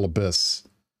for Pearl Abyss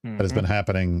that has been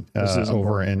happening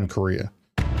over in Korea.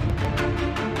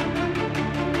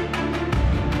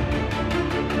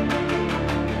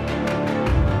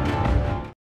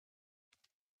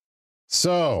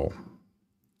 So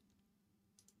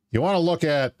You want to look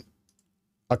at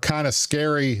a kind of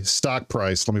scary stock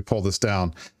price. Let me pull this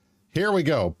down. Here we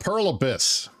go. Pearl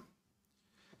Abyss,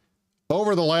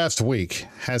 over the last week,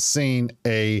 has seen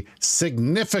a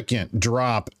significant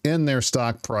drop in their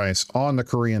stock price on the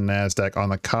Korean NASDAQ, on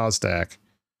the Kosdaq.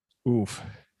 Oof.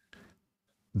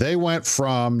 They went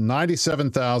from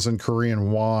 97,000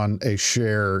 Korean won a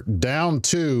share down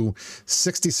to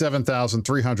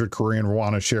 67,300 Korean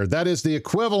won a share. That is the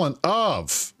equivalent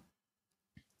of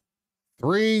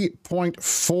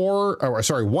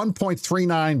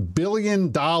 $1.39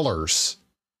 billion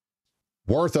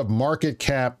worth of market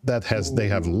cap that they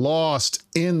have lost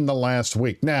in the last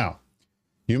week. Now,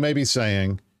 you may be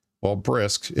saying, well,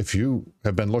 Brisk, if you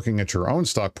have been looking at your own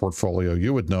stock portfolio,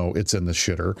 you would know it's in the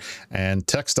shitter, and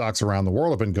tech stocks around the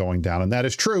world have been going down, and that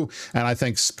is true. And I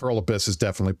think Pearl Abyss is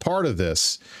definitely part of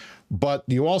this. But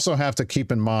you also have to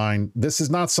keep in mind, this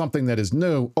is not something that is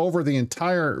new. Over the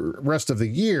entire rest of the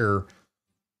year,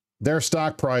 their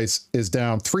stock price is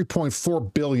down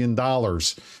 $3.4 billion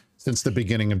since the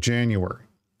beginning of January.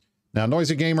 Now,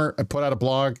 Noisy Gamer put out a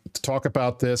blog to talk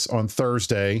about this on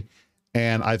Thursday,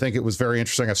 and I think it was very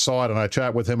interesting. I saw it, and I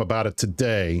chat with him about it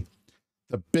today.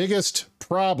 The biggest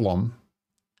problem,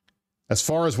 as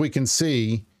far as we can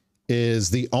see, is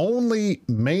the only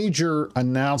major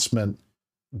announcement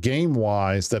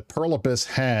game-wise that Pearl Abyss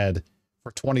had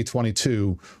for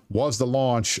 2022 was the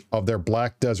launch of their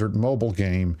Black Desert mobile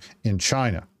game in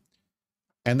China.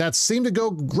 And that seemed to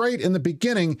go great in the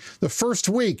beginning. The first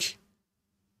week,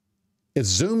 it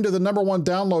zoomed to the #1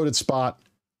 downloaded spot,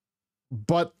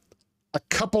 but a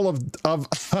couple of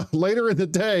later in the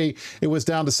day, it was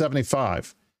down to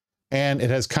 75, and it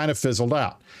has kind of fizzled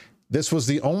out. This was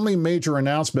the only major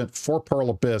announcement for Pearl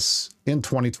Abyss in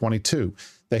 2022.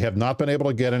 They have not been able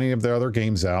to get any of their other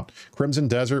games out. Crimson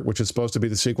Desert, which is supposed to be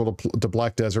the sequel to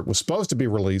Black Desert, was supposed to be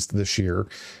released this year.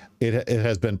 It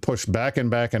has been pushed back and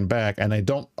back and back, and they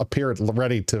don't appear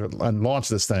ready to launch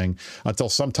this thing until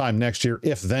sometime next year,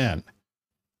 if then.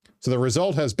 So the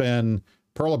result has been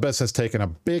Pearl Abyss has taken a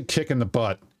big kick in the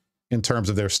butt in terms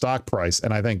of their stock price,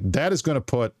 and I think that is going to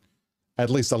put at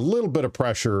least a little bit of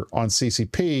pressure on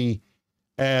CCP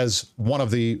as one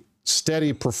of the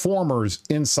steady performers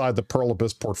inside the Pearl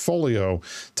Abyss portfolio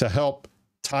to help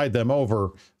tide them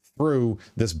over through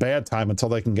this bad time until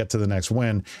they can get to the next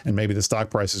win, and maybe the stock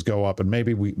prices go up, and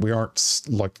maybe we aren't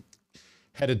like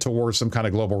headed towards some kind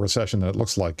of global recession that it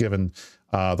looks like, given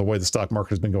the way the stock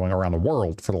market has been going around the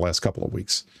world for the last couple of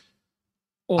weeks.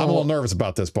 Well, I'm a little nervous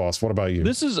about this, boss. What about you?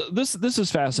 This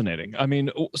is fascinating. I mean,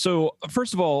 so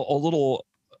first of all, a little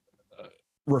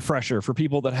refresher for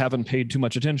people that haven't paid too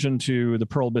much attention to the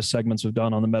Pearl Abyss segments we've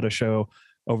done on the Meta Show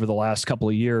over the last couple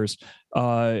of years.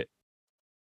 I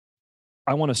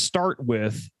want to start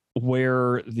with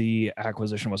where the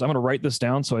acquisition was. I'm going to write this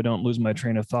down so I don't lose my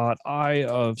train of thought. Eye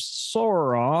of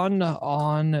Sauron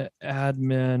on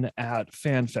admin at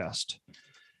Fanfest.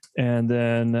 And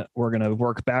then we're going to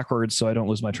work backwards so I don't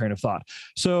lose my train of thought.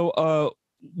 So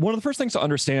one of the first things to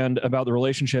understand about the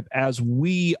relationship as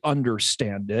we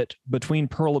understand it between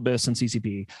Pearl Abyss and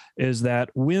CCP is that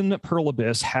when Pearl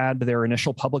Abyss had their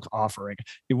initial public offering,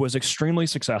 it was extremely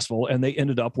successful and they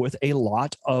ended up with a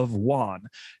lot of won.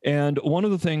 And one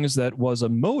of the things that was a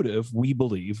motive, we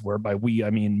believe, whereby we,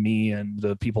 I mean me and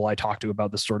the people I talk to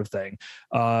about this sort of thing,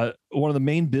 one of the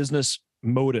main business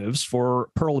motives for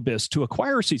Pearl Abyss to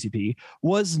acquire CCP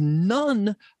was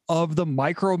none of the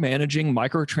micromanaging,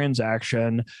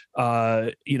 microtransaction,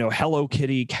 Hello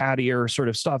Kitty, cat ear sort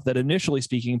of stuff that initially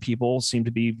speaking, people seem to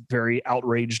be very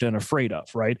outraged and afraid of,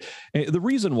 right? The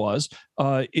reason was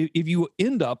if you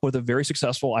end up with a very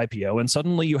successful IPO and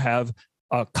suddenly you have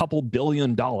a couple $1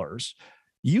 billion,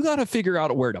 you got to figure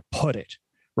out where to put it.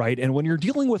 Right. And when you're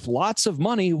dealing with lots of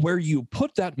money, where you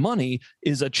put that money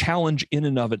is a challenge in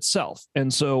and of itself.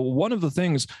 And so one of the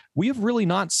things we have really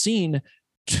not seen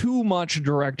too much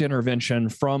direct intervention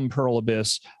from Pearl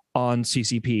Abyss on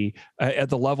CCP at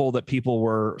the level that people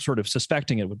were sort of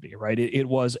suspecting it would be, right? It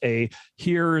was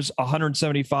here's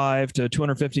 175 to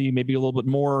 250, maybe a little bit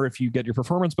more if you get your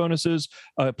performance bonuses,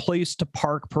 a place to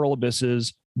park Pearl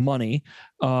Abyss's money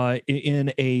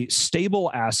in a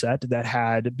stable asset that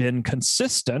had been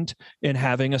consistent in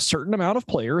having a certain amount of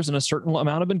players and a certain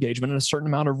amount of engagement and a certain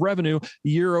amount of revenue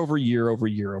year over year over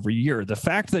year over year. The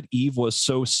fact that EVE was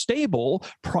so stable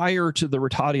prior to the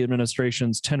Rattati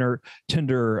administration's Tinder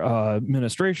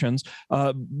administrations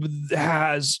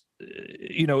has,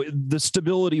 the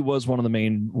stability was one of the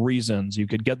main reasons you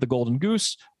could get the golden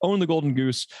goose, own the golden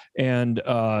goose, and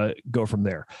go from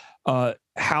there.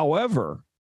 However,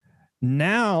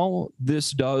 Now, this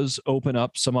does open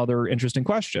up some other interesting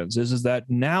questions. Is that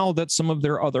now that some of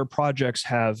their other projects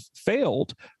have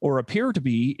failed or appear to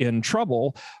be in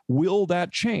trouble, will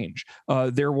that change?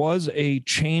 There was a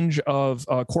change of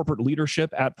corporate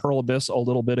leadership at Pearl Abyss a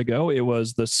little bit ago. It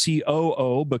was the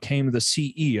COO became the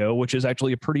CEO, which is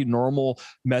actually a pretty normal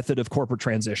method of corporate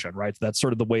transition, right? That's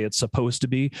sort of the way it's supposed to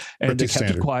be. And they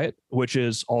kept it quiet, which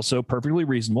is also perfectly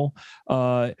reasonable.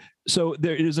 So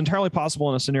it is entirely possible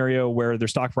in a scenario where their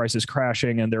stock price is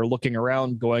crashing and they're looking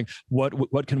around going,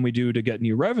 what can we do to get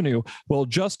new revenue? Well,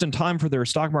 just in time for their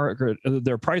stock market,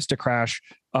 their price to crash,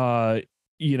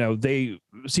 CCP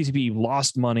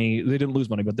lost money. They didn't lose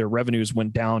money, but their revenues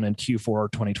went down in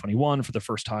Q4 2021 for the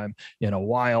first time in a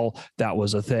while. That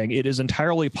was a thing. It is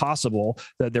entirely possible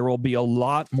that there will be a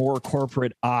lot more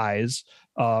corporate eyes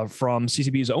from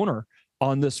CCP's owner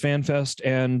on this FanFest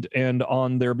and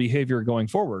on their behavior going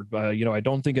forward. I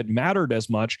don't think it mattered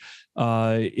as much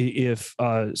if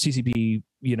CCP,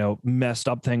 messed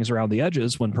up things around the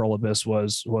edges when Pearl Abyss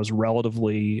was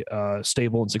relatively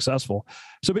stable and successful.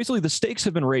 So basically the stakes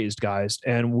have been raised, guys,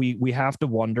 and we have to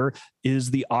wonder, is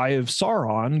the Eye of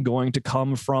Sauron going to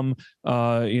come from,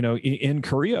 in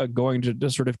Korea, going to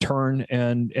just sort of turn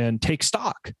and take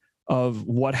stock of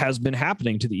what has been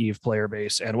happening to the EVE player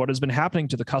base and what has been happening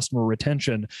to the customer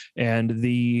retention and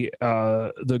the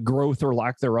growth or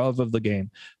lack thereof of the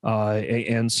game.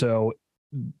 And so,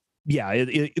 yeah,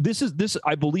 this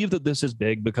I believe that this is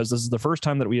big because this is the first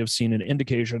time that we have seen an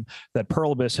indication that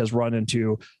Pearl Abyss has run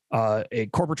into a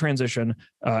corporate transition,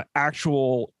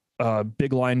 actual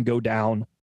big line go down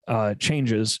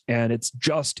changes, and it's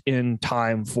just in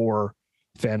time for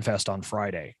FanFest on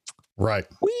Friday. Right.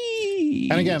 Whee!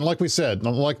 And again, like we said,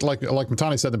 like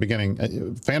Matani said in the beginning,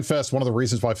 FanFest, one of the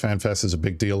reasons why FanFest is a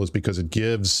big deal is because it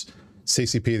gives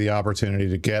CCP the opportunity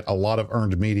to get a lot of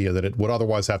earned media that it would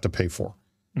otherwise have to pay for.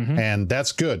 Mm-hmm. And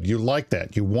that's good. You like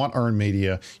that. You want earned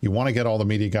media. You want to get all the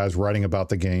media guys writing about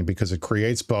the game because it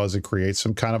creates buzz. It creates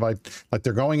some kind of like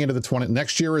they're going into the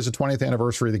next year is the 20th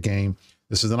anniversary of the game.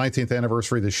 This is the 19th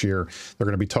anniversary this year. They're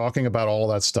going to be talking about all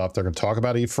of that stuff. They're going to talk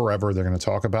about Eve Forever. They're going to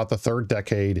talk about the third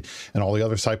decade and all the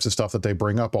other types of stuff that they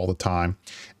bring up all the time.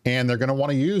 And they're going to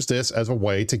want to use this as a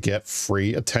way to get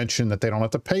free attention that they don't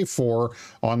have to pay for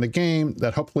on the game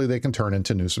that hopefully they can turn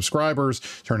into new subscribers,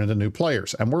 turn into new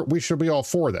players. And we should be all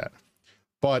for that.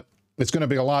 But it's going to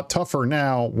be a lot tougher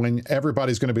now when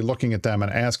everybody's going to be looking at them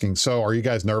and asking, so are you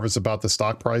guys nervous about the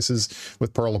stock prices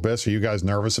with Pearl Abyss? Are you guys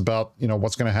nervous about,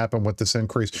 what's going to happen with this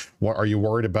increase? What are you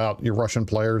worried about your Russian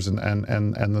players and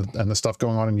the stuff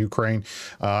going on in Ukraine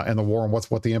and the war and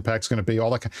what the impact's going to be?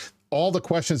 All the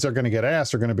questions they're going to get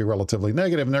asked are going to be relatively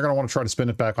negative, and they're going to want to try to spin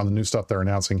it back on the new stuff they're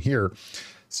announcing here.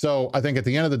 So I think at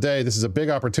the end of the day, this is a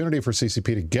big opportunity for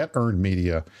CCP to get earned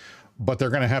media, but they're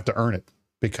going to have to earn it,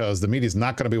 because the media is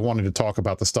not going to be wanting to talk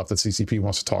about the stuff that CCP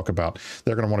wants to talk about.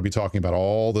 They're going to want to be talking about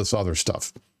all this other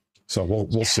stuff. So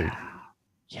we'll see.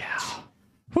 Yeah.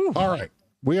 Whew. All right.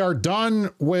 We are done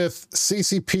with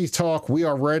CCP talk. We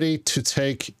are ready to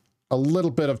take a little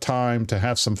bit of time to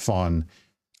have some fun.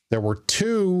 There were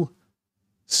two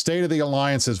State of the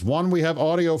Alliances. One we have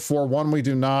audio for, one we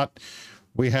do not.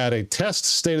 We had a test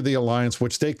State of the Alliance,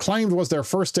 which they claimed was their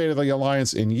first State of the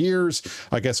Alliance in years.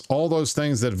 I guess all those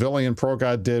things that Villy and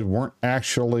ProGod did weren't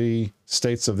actually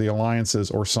States of the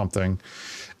Alliances or something.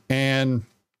 And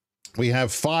we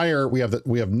have FI.RE.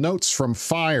 We have notes from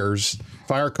FI.RE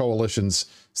Coalition's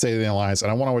State of the Alliance,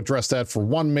 and I want to address that for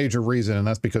one major reason, and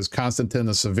that's because Konstantin,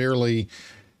 the severely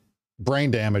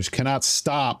brain damaged, cannot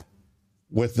stop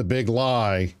with the big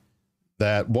lie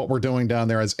that what we're doing down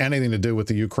there has anything to do with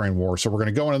the Ukraine war. So we're going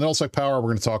to go into Nullsec Power. We're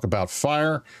going to talk about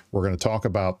FI.RE. We're going to talk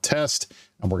about Test,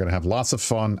 and we're going to have lots of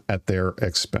fun at their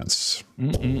expense.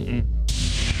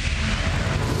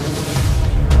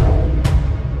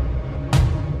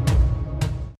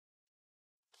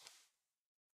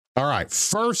 All right.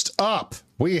 First up,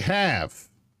 we have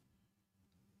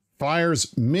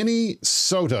FI.RE's mini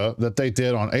SOTA that they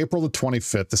did on April the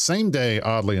 25th, the same day,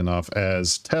 oddly enough,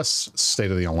 as Test's State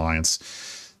of the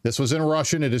Alliance. This was in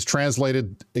Russian. It is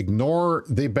translated. Ignore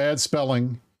the bad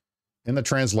spelling in the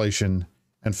translation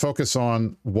and focus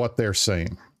on what they're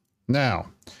saying. Now,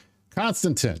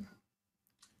 Konstantin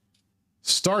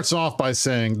starts off by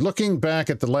saying, looking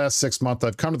back at the last 6 months,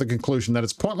 I've come to the conclusion that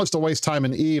it's pointless to waste time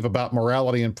in EVE about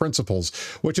morality and principles,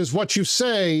 which is what you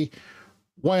say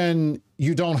when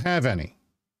you don't have any.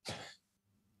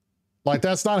 Like,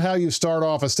 that's not how you start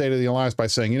off a State of the Alliance, by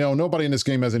saying, nobody in this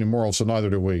game has any morals, so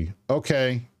neither do we.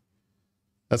 Okay.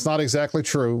 That's not exactly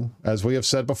true. As we have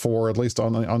said before, at least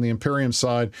on the Imperium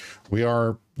side, we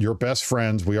are your best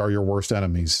friends. We are your worst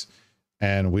enemies.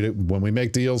 And when we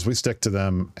make deals, we stick to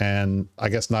them. And I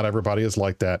guess not everybody is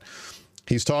like that.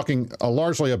 He's talking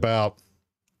largely about,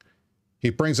 he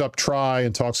brings up Try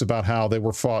and talks about how they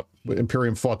were fought,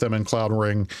 Imperium fought them in Cloud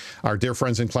Ring. Our dear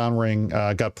friends in Cloud Ring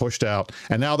got pushed out.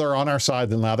 And now they're on our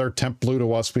side. And now they're temp blue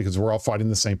to us because we're all fighting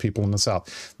the same people in the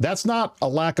South. That's not a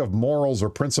lack of morals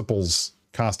or principles,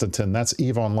 Constantine. That's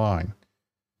EVE Online.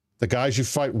 The guys you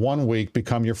fight one week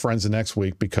become your friends the next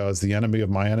week because the enemy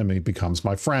of my enemy becomes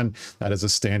my friend. That is a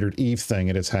standard EVE thing.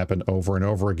 It has happened over and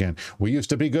over again. We used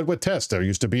to be good with Test. There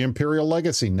used to be Imperial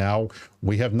Legacy. Now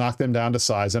we have knocked them down to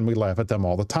size and we laugh at them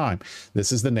all the time.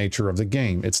 This is the nature of the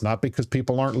game. It's not because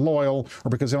people aren't loyal or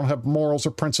because they don't have morals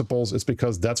or principles. It's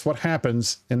because that's what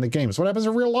happens in the game. It's what happens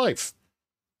in real life.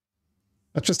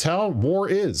 That's just how war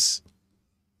is.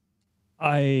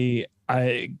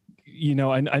 You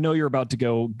know, I know you're about to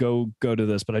go to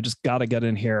this, but I just got to get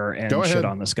in here and shit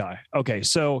on this guy. Okay,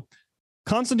 so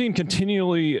Constantine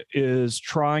continually is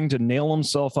trying to nail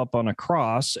himself up on a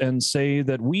cross and say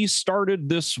that we started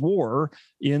this war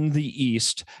in the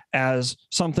East as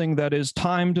something that is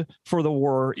timed for the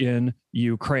war in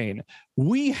Ukraine.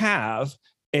 We have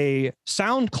a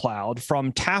SoundCloud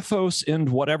from Taphos and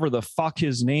whatever the fuck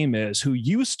his name is, who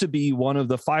used to be one of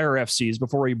the Fire FCs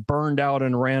before he burned out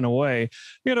and ran away.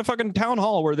 We had a fucking town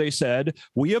hall where they said,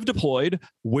 we have deployed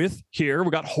with here,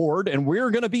 we got Horde, and we're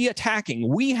going to be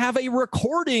attacking. We have a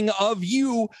recording of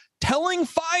you telling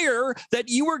Fire that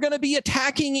you were going to be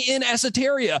attacking in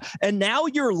Esoteria. And now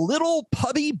your little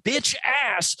pubby bitch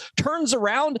ass turns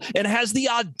around and has the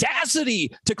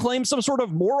audacity to claim some sort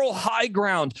of moral high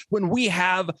ground when we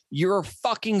have your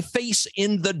fucking face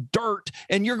in the dirt.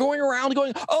 And you're going around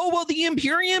going, oh, well, the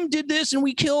Imperium did this and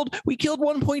we killed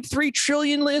 1.3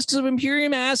 trillion lists of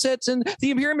Imperium assets. And the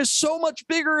Imperium is so much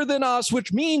bigger than us,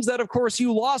 which means that, of course,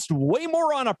 you lost way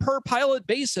more on a per pilot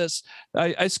basis.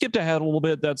 I skipped ahead a little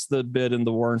bit. That's the bit in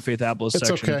the War and Faith Atlas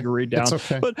section. Okay. You read down.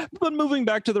 Okay. But moving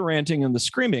back to the ranting and the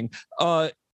screaming,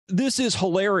 this is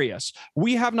hilarious.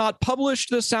 We have not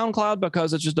published this SoundCloud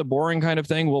because it's just a boring kind of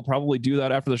thing. We'll probably do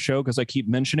that after the show because I keep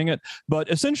mentioning it.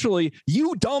 But essentially,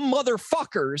 you dumb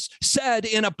motherfuckers said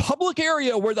in a public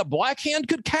area where the Black Hand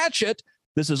could catch it.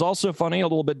 This is also funny, a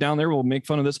little bit down there. We'll make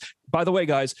fun of this. By the way,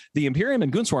 guys, the Imperium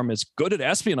and Goonswarm is good at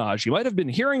espionage. You might have been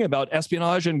hearing about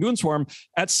espionage and Goonswarm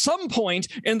at some point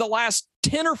in the last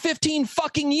 10 or 15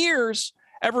 fucking years,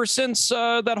 ever since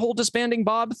that whole disbanding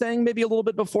Bob thing, maybe a little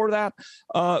bit before that.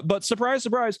 But surprise,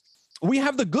 surprise, we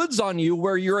have the goods on you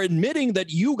where you're admitting that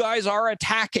you guys are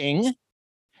attacking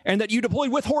and that you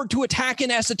deployed with Horde to attack in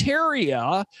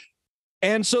Esoteria.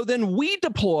 And so then we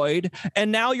deployed,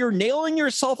 and now you're nailing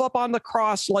yourself up on the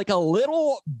cross like a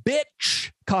little bitch,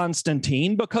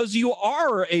 Constantine, because you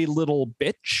are a little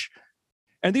bitch.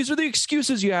 And these are the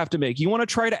excuses you have to make. You want to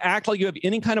try to act like you have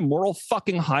any kind of moral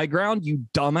fucking high ground, you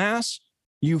dumbass,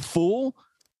 you fool.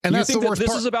 And you think that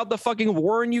this is about the fucking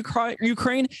war in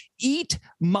Ukraine? Eat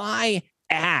my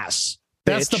ass,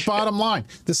 bitch. That's the bottom line.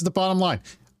 This is the bottom line.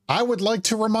 I would like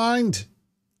to remind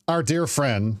our dear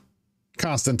friend,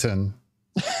 Constantine,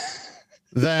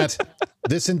 that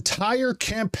this entire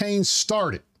campaign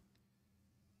started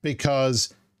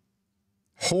because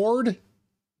Horde,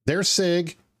 their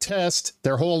SIG, Test,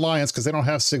 their whole alliance, because they don't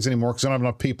have SIGs anymore because they don't have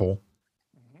enough people,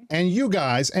 and you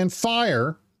guys and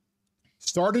Fire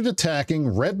started attacking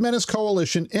Red Menace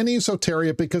Coalition in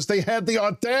Esoteria because they had the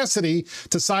audacity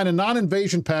to sign a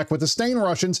non-invasion pact with the Stain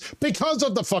Russians because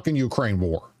of the fucking Ukraine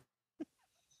war.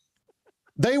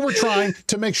 They were trying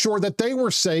to make sure that they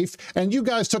were safe, and you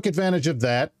guys took advantage of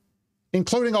that,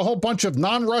 including a whole bunch of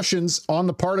non-Russians on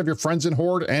the part of your friends in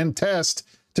Horde and Test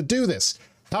to do this.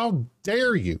 How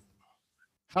dare you?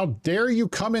 How dare you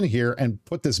come in here and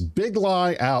put this big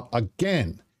lie out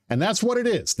again? And that's what it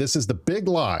is. This is the big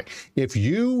lie. If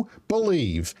you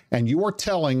believe and you are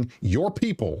telling your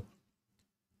people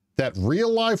that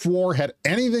real-life war had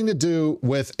anything to do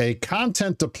with a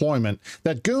content deployment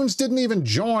that Goons didn't even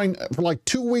join for like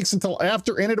 2 weeks until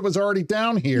after it was already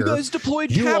down here. You guys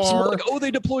deployed caps. We're like, oh, they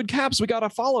deployed caps. We got to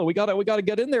follow. We got to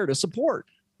get in there to support.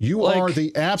 You are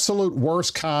the absolute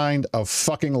worst kind of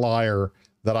fucking liar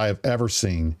that I have ever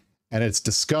seen. And it's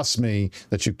disgusts me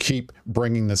that you keep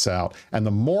bringing this out. And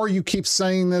the more you keep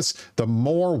saying this, the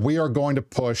more we are going to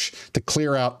push to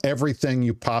clear out everything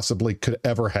you possibly could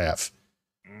ever have.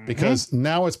 Because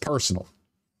now it's personal.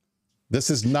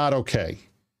 This is not okay.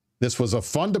 This was a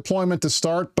fun deployment to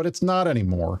start, but it's not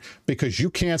anymore because you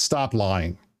can't stop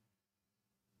lying.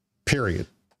 Period.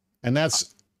 And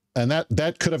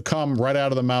that could have come right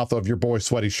out of the mouth of your boy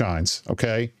Sweaty Shines.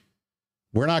 Okay.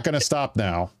 We're not going to stop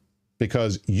now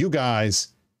because you guys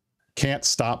can't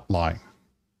stop lying.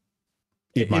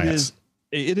 Eat my ass.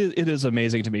 It is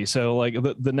amazing to me. So like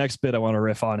the next bit I want to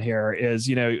riff on here is,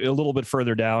 you know, a little bit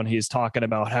further down, he's talking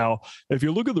about how if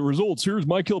you look at the results, here's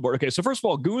my kill board. Okay, so first of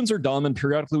all, goons are dumb and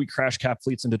periodically we crash cap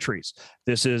fleets into trees.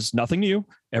 This is nothing new.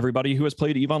 Everybody who has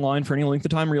played EVE Online for any length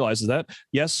of time realizes that.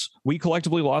 Yes, we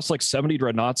collectively lost like 70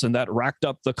 dreadnoughts, and that racked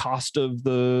up the cost of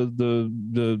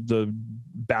the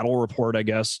battle report, I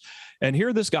guess. And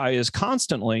here this guy is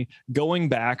constantly going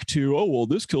back to, oh, well,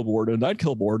 this kill board and that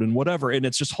kill board and whatever. And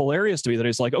it's just hilarious to me that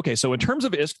he's like, okay, so in terms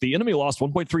of ISK, the enemy lost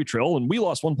 1.3 trill and we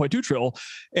lost 1.2 trill.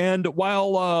 And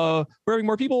while we're having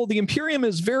more people, the Imperium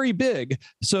is very big.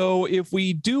 So if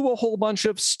we do a whole bunch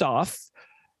of stuff,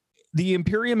 the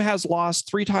Imperium has lost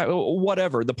 3 times,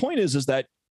 whatever. The point is that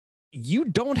you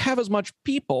don't have as much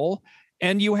people,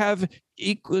 and you have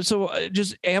equal, so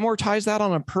just amortize that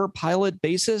on a per pilot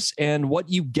basis. And what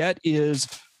you get is,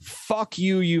 fuck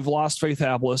you, you've lost Faith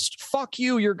Ablist. Fuck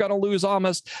you, you're going to lose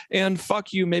Amos. And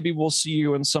fuck you, maybe we'll see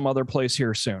you in some other place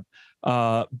here soon.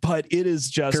 But it is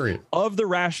just of the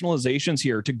rationalizations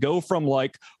here to go from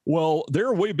like, well,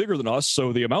 they're way bigger than us,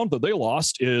 so the amount that they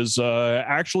lost is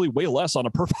actually way less on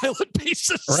a per pilot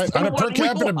basis. Right, on a per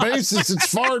capita basis, it's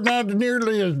far not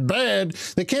nearly as bad.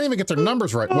 They can't even get their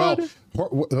numbers right. Well,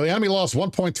 the enemy lost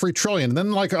 1.3 trillion. And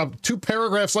then like 2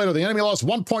 paragraphs later, the enemy lost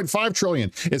 1.5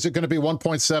 trillion. Is it going to be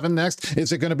 1.7 next?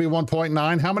 Is it going to be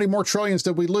 1.9? How many more trillions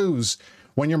did we lose?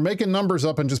 When you're making numbers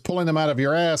up and just pulling them out of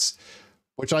your ass,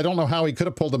 which I don't know how he could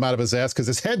have pulled them out of his ass because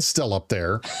his head's still up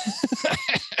there.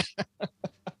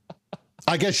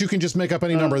 I guess you can just make up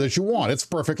any number that you want. It's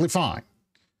perfectly fine.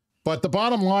 But the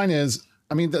bottom line is,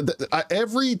 I mean,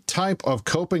 every type of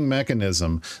coping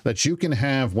mechanism that you can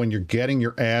have when you're getting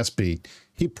your ass beat,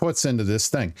 he puts into this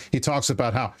thing. He talks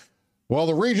about how, well,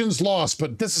 the region's lost,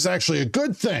 but this is actually a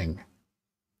good thing.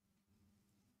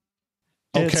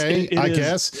 Okay, I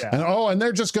guess. Yeah. And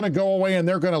they're just going to go away and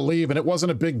they're going to leave, and it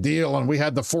wasn't a big deal, and we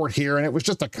had the fort here, and it was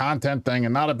just a content thing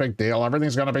and not a big deal.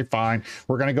 Everything's going to be fine.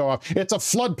 We're going to go off. It's a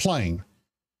floodplain.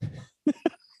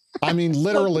 I mean,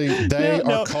 literally, they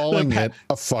are calling it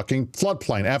a fucking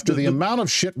floodplain. After the amount of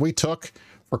shit we took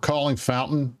for calling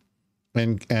Fountain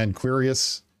and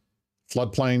Quirius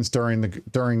floodplains during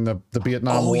the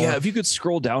Vietnam War. Oh yeah, if you could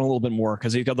scroll down a little bit more,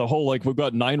 because you got the whole like, we've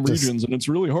got 9 regions, and it's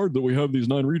really hard that we have these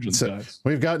 9 regions, guys.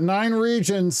 We've got 9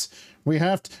 regions. We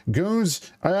have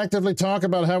goons. I actively talk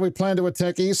about how we plan to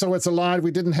attack ESO. It's a lie.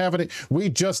 We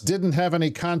just didn't have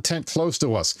any content close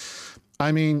to us.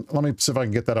 I mean, let me see if I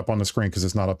can get that up on the screen because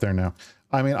it's not up there now.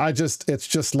 I mean, it's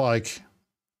just like,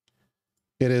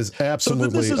 it is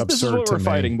absolutely absurd. This is what we're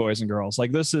fighting, boys and girls.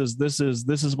 Like this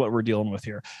is what we're dealing with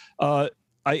here.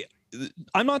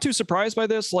 I'm not too surprised by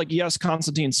this. Like, yes,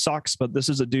 Constantine sucks, but this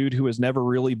is a dude who has never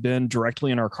really been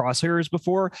directly in our crosshairs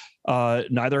before.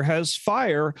 Neither has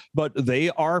FI.RE, but they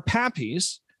are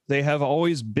pappies. They have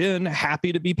always been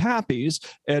happy to be pappies.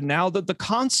 And now that the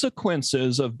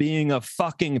consequences of being a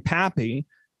fucking pappy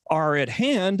are at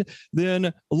hand,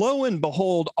 then lo and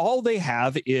behold, all they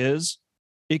have is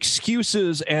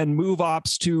excuses and move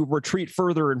ops to retreat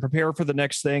further and prepare for the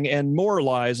next thing, and more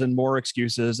lies and more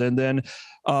excuses. And then,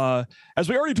 as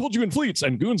we already told you in fleets,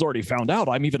 and goons already found out,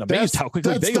 I'm even amazed how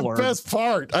quickly they learn. That's the best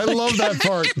part. I love that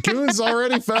part. Goons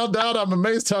already found out. I'm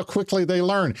amazed how quickly they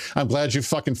learn. I'm glad you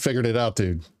fucking figured it out,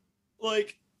 dude.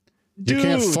 Like, dude, you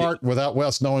can't fart without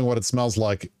Wes knowing what it smells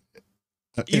like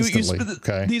instantly.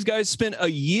 Okay. These guys spent a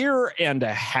year and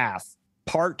a half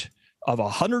part of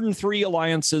 103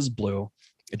 alliances blue,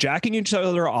 jacking each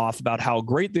other off about how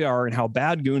great they are and how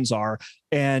bad goons are,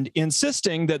 and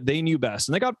insisting that they knew best.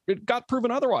 And it got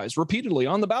proven otherwise repeatedly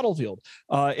on the battlefield.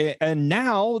 And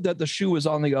now that the shoe is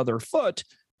on the other foot,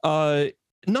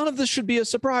 none of this should be a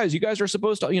surprise. You guys are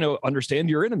supposed to, understand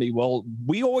your enemy. Well,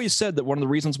 we always said that one of the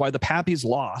reasons why the Pappies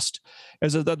lost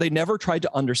is that they never tried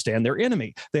to understand their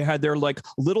enemy. They had their like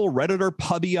little Redditor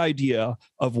pubby idea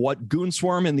of what Goon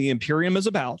Swarm and the Imperium is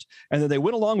about. And then they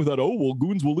went along with that. Oh, well,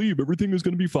 goons will leave. Everything is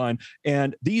going to be fine.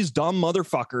 And these dumb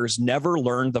motherfuckers never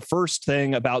learned the first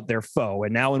thing about their foe.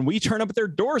 And now when we turn up at their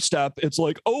doorstep, it's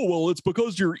like, oh, well, it's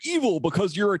because you're evil,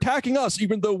 because you're attacking us,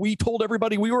 even though we told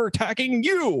everybody we were attacking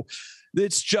you.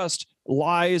 It's just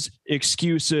lies,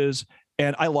 excuses,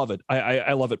 and I love it.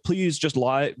 I love it. Please just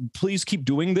lie. Please keep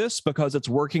doing this because it's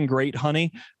working great,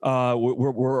 honey.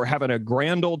 We're having a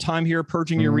grand old time here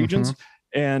purging your regions,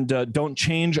 and don't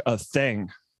change a thing.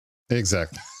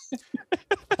 Exactly.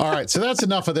 All right, so that's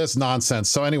enough of this nonsense.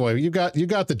 So anyway, you got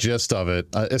the gist of it.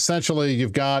 Essentially,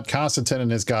 you've got Constantine and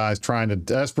his guys trying to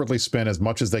desperately spin as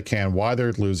much as they can why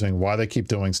they're losing, why they keep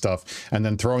doing stuff, and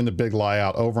then throwing the big lie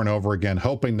out over and over again,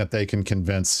 hoping that they can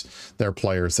convince their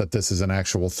players that this is an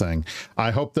actual thing.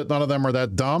 I hope that none of them are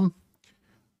that dumb.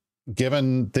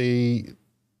 given the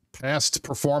past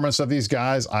performance of these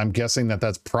guys, I'm guessing that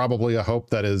that's probably a hope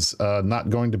that is not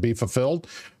going to be fulfilled.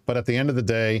 But at the end of the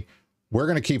day, we're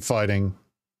going to keep fighting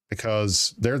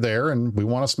because they're there and we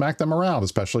want to smack them around,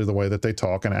 especially the way that they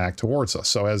talk and act towards us.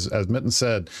 So as Mitten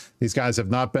said, these guys have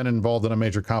not been involved in a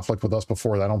major conflict with us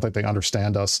before. I don't think they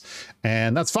understand us,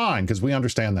 and that's fine because we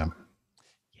understand them.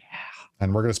 Yeah.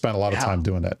 And we're going to spend a lot of time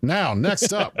doing that. Now,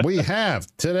 next up, we have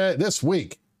this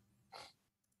week,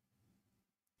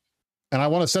 and I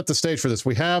want to set the stage for this.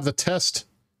 We have the test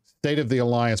State of the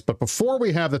Alliance. But before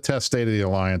we have the test State of the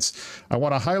Alliance, I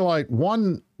want to highlight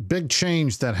one big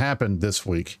change that happened this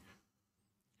week.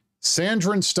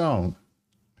 Sandrine Stone,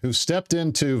 who stepped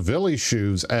into Villy's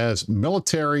shoes as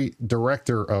military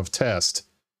director of test,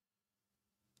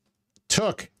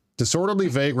 took Disorderly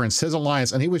Vagrants, his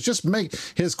alliance, and he was just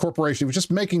his corporation, he was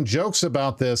just making jokes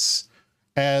about this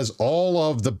as all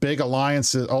of the big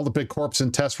alliances, all the big corps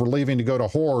in test were leaving to go to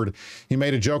Horde. He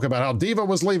made a joke about how Diva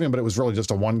was leaving, but it was really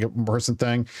just a one-person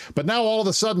thing. But now all of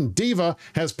a sudden, Diva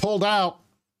has pulled out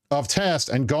of test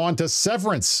and gone to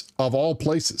Severance of all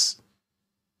places.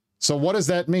 So what does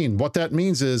that mean? What that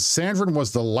means is Sandrine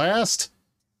was the last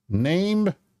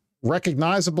named,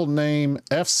 recognizable name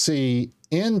FC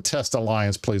in Test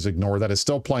Alliance, please ignore, that is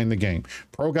still playing the game.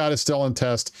 Pro God is still in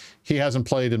test. He hasn't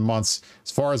played in months.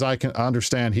 As far as I can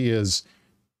understand, he is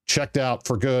checked out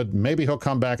for good. Maybe he'll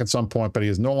come back at some point, but he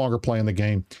is no longer playing the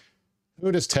game.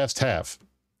 Who does Test have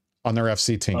on their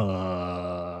FC team?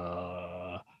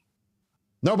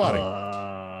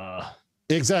 Nobody.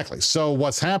 Exactly. So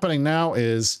what's happening now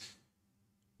is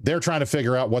they're trying to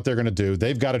figure out what they're going to do.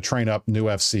 They've got to train up new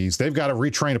FCs. They've got to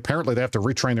retrain. Apparently, they have to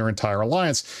retrain their entire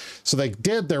alliance. So they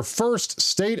did their first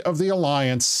State of the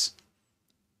Alliance,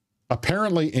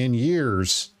 apparently in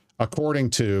years,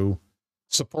 according to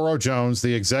Sapporo Jones,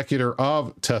 the executor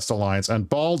of Test Alliance, and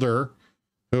Balder,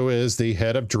 who is the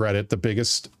head of Dreadit, the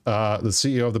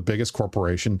CEO of the biggest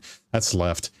corporation that's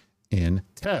left in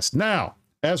Test. Now,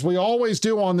 as we always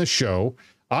do on this show,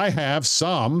 I have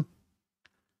some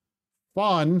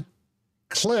fun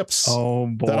clips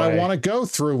that I want to go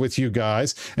through with you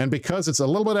guys. And because it's a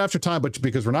little bit after time, but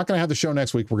because we're not going to have the show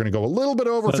next week, we're going to go a little bit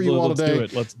over for you all today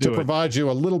to provide you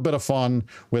a little bit of fun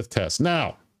with Test.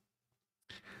 Now,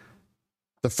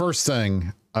 the first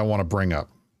thing I want to bring up.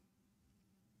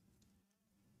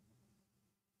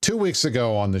 2 weeks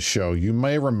ago on the show, you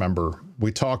may remember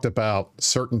we talked about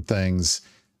certain things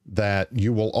that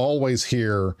you will always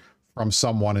hear from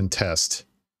someone in Test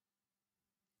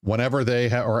whenever they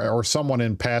have, or someone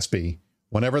in PASB,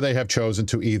 whenever they have chosen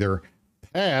to either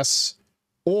pass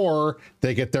or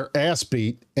they get their ass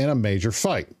beat in a major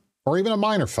fight or even a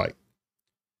minor fight.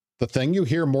 The thing you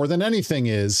hear more than anything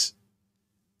is,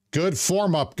 good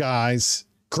form up, guys.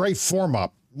 Great form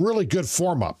up. Really good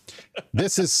form up.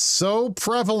 This is so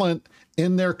prevalent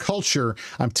in their culture.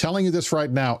 I'm telling you this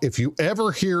right now. If you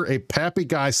ever hear a Pappy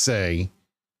guy say,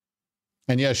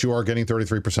 and yes, you are getting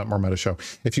 33% more meta show.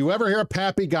 If you ever hear a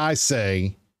Pappy guy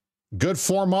say, good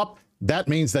form up, that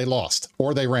means they lost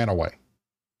or they ran away.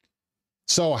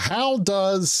 So how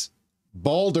does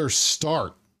Balder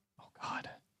start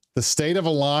the State of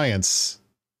Alliance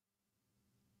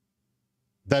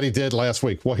that he did last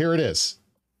week? Well, here it is.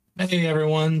 Hey,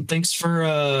 everyone. Thanks for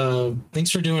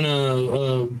doing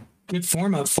a good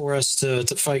form up for us to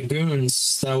fight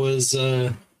goons. That was...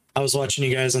 I was watching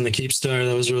you guys on the Keepstar.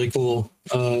 That was really cool.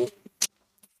 Good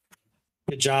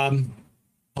job.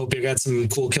 Hope you got some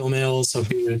cool kill mails.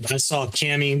 I saw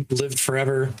Cammy lived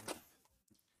forever.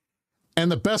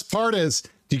 And the best part is,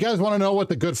 do you guys want to know what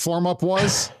the good form up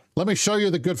was? Let me show you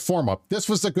the good form up. This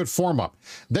was the good form up.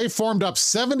 They formed up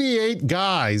 78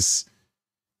 guys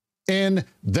in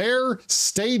their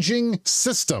staging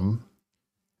system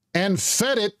and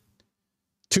fed it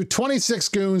to 26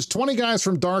 goons, 20 guys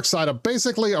from Darkside,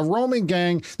 basically a roaming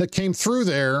gang that came through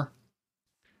there.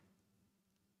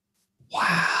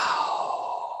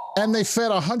 Wow. And they fed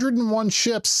 101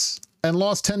 ships and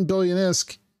lost 10 billion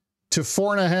ISK to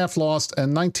 4.5 lost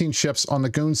and 19 ships on the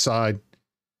goon side.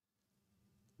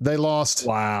 They lost a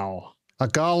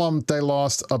golem. They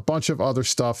lost a bunch of other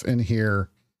stuff in here.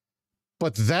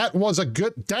 But that was a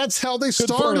good, that's how they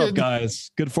started. Good form up,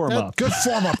 guys. Good form up. Good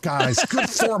form up, guys. Good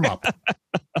form up.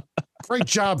 Great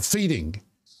job feeding.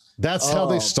 That's how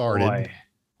they started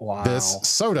this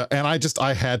SOTA. And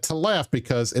I had to laugh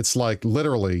because it's like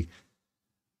literally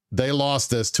they lost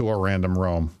this to a random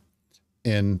roam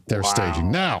in their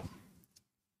staging. Now,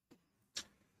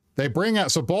 they bring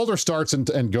out, so Balder starts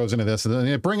and goes into this, and then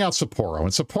they bring out Sapporo. And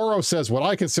Sapporo says what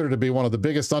I consider to be one of the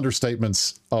biggest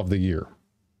understatements of the year.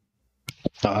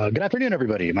 Good afternoon,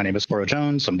 everybody. My name is Sporo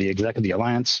Jones. I'm the exec of the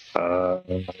Alliance.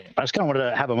 I just kind of wanted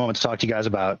to have a moment to talk to you guys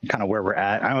about kind of where we're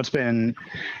at. I know it's been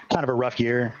kind of a rough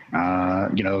year.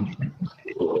 Outer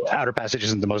Passage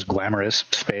isn't the most glamorous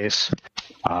space.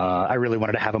 I really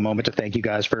wanted to have a moment to thank you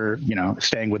guys for,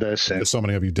 staying with us. And so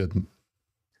many of you didn't.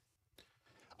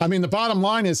 I mean, the bottom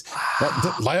line is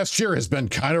that last year has been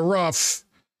kind of rough.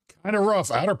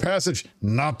 Outer Passage,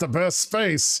 not the best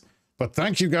space. But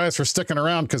thank you guys for sticking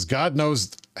around, because God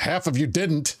knows half of you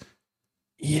didn't.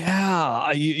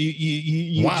 Yeah,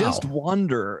 you wow. Just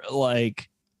wonder, like,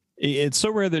 it's so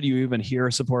rare that you even hear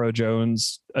Sapporo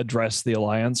Jones address the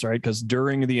Alliance, right? Because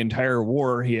during the entire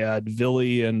war, he had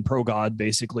Vili and ProGod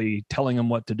basically telling him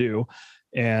what to do.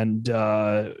 And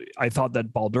I thought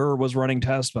that Baldur was running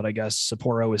test, but I guess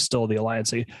Sapporo is still the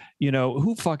Alliance.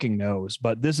 Who fucking knows?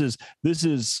 But this is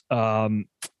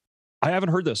I haven't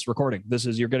heard this recording.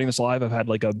 You're getting this live. I've had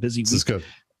like a busy week. This is good.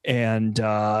 And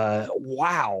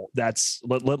wow, let's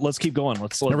keep going. There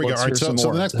we go. All right, so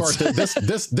the next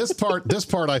part, this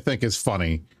part I think is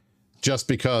funny, just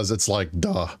because it's like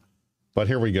duh. But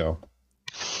here we go.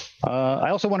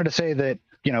 I also wanted to say that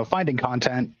finding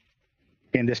content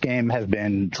in this game has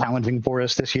been challenging for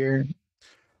us this year.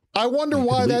 I wonder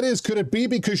why that is. Could it be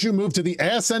because you moved to the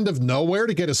ass end of nowhere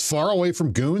to get as far away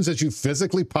from goons as you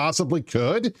physically possibly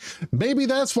could? Maybe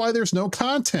that's why there's no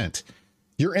content.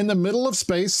 You're in the middle of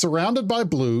space, surrounded by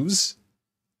blues.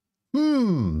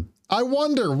 I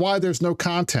wonder why there's no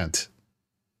content.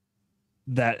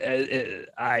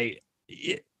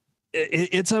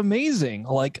 It's amazing.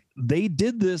 Like, they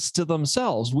did this to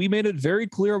themselves. We made it very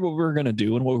clear what we were going to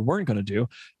do and what we weren't going to do.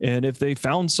 And if they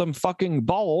found some fucking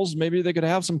balls, maybe they could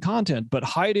have some content. But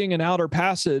hiding in Outer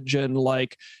Passage and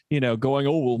going,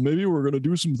 oh, well, maybe we're going to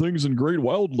do some things in Great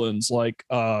Wildlands. Like,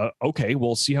 okay,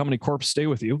 we'll see how many corps stay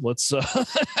with you. Let's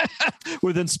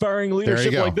with inspiring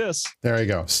leadership like this. There you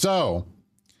go. So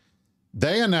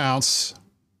they announce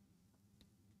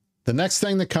the next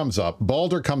thing that comes up.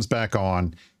 Baldur comes back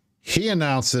on. He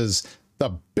announces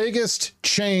the biggest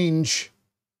change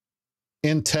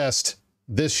in test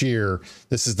this year.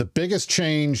 This is the biggest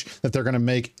change that they're going to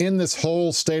make in this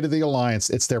whole State of the Alliance.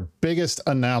 It's their biggest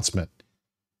announcement.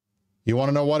 You want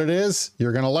to know what it is?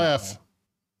 You're going to laugh.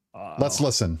 Let's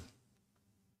listen.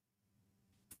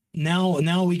 Now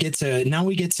we get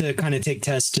to kind of take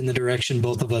test in the direction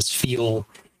both of us feel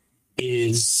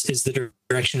is the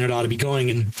direction it ought to be going.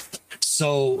 And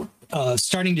so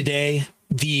starting today,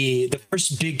 the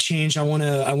first big change I want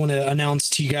to announce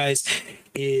to you guys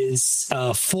is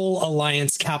full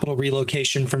Alliance capital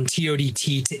relocation from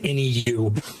TODT to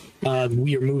NEU.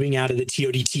 We are moving out of the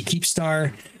TODT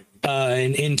Keepstar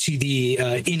and into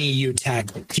the NEU TAC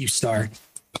Keepstar.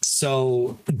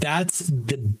 So that's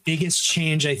the biggest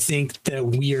change I think that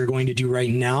we are going to do right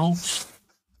now.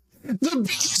 The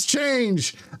biggest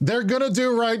change they're going to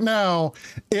do right now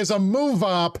is a move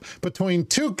up between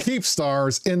two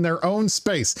Keepstars in their own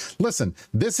space. Listen,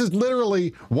 this is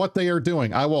literally what they are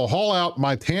doing. I will haul out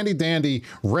my handy dandy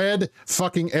red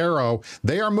fucking arrow.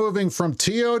 They are moving from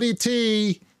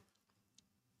TODT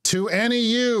to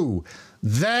NEU.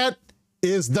 That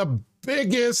is the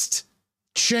biggest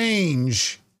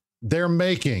change they're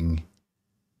making.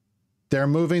 They're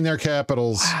moving their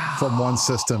capitals from one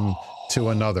system to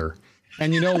another.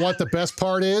 And you know what the best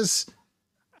part is?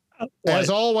 As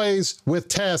always with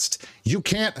test, you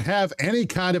can't have any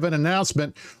kind of an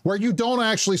announcement where you don't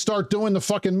actually start doing the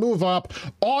fucking move up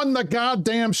on the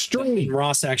goddamn stream.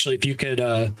 Ross, actually, if you could,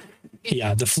 the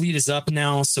fleet is up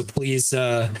now, so please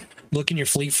look in your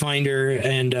fleet finder,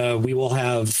 and we will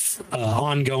have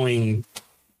ongoing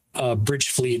bridge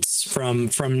fleets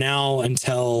from now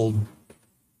until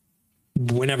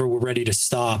whenever we're ready to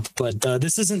stop. But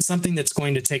this isn't something that's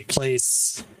going to take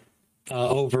place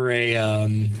over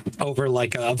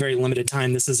like a very limited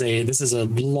time. This is a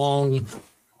long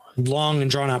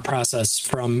and drawn out process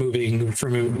from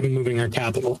moving our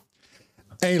capital.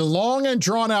 A long and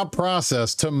drawn out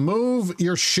process to move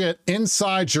your shit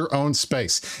inside your own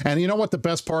space. And you know what the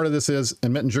best part of this is?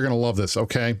 And Mittens, you're going to love this,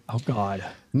 okay? Oh, God.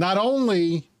 Not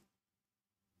only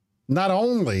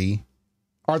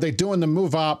are they doing the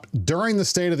move up during the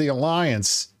State of the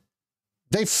Alliance,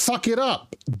 they fuck it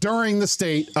up during the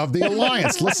State of the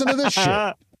Alliance. Listen to this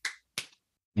shit.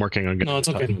 Working on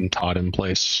getting Todd in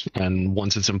place, and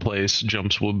once it's in place,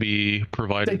 jumps will be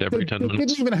provided every 10 minutes. They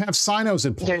didn't even have Sinos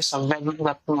in place. There's a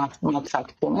Vedmak.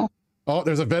 Oh,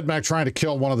 there's a Vedmak trying to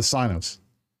kill one of the Sinos.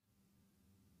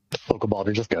 Local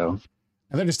Baldur, just go.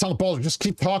 And then just tell Baldur, just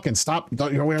keep talking. Stop. We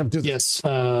have to do this.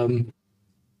 Yes.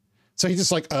 So he's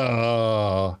just like,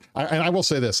 and I will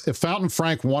say this. If Fountain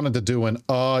Frank wanted to do an,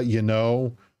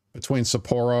 between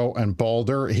Sapporo and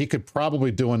Boulder. He could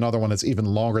probably do another one that's even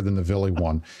longer than the Vili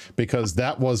one, because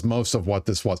that was most of what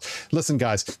this was. Listen,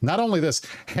 guys, not only this,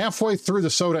 halfway through the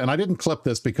SOTA, and I didn't clip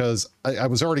this because I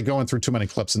was already going through too many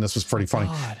clips, and this was pretty funny.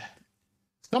 God.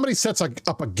 Somebody sets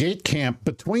up a gate camp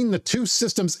between the two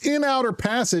systems in Outer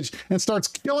Passage and starts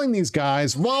killing these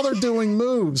guys while they're doing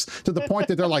moves, to the point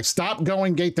that they're like, stop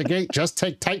going gate to gate, just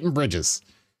take Titan bridges.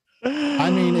 I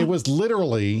mean, it was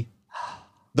literally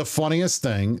the funniest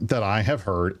thing that I have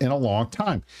heard in a long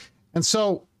time. And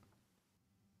so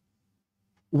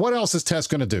what else is Test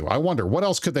going to do? I wonder, what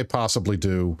else could they possibly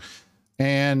do?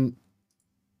 And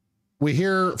we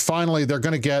hear finally they're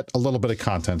going to get a little bit of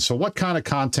content. So what kind of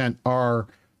content are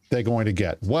they going to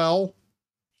get? Well,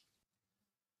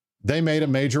 they made a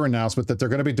major announcement that they're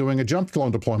going to be doing a jump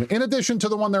clone deployment, in addition to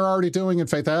the one they're already doing in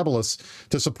Faithabilis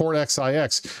to support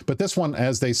XIX. But this one,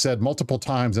 as they said multiple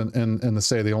times in the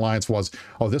State of the Alliance, was,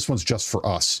 oh, this one's just for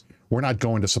us. We're not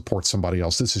going to support somebody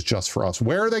else. This is just for us.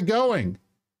 Where are they going?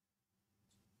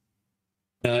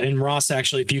 And Ross,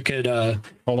 actually, if you could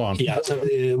hold on. Yeah, so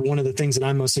one of the things that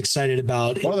I'm most excited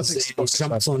about is a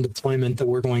jump clone deployment that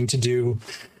we're going to do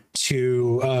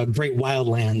to Great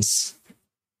Wildlands.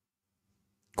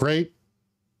 Great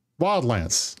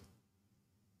Wildlands.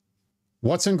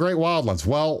 What's in Great Wildlands?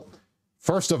 Well,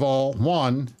 first of all,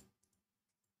 one,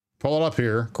 pull it up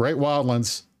here, Great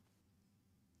Wildlands.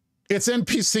 It's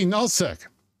NPC nullsec.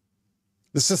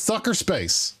 This is Thucker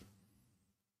Space.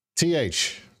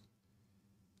 TH.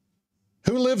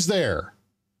 Who lives there?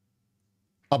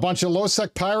 A bunch of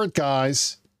low-sec pirate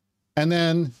guys, and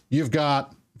then you've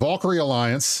got Valkyrie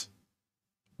Alliance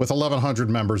with 1,100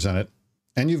 members in it,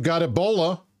 and you've got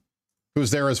Ebola, who's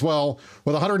there as well,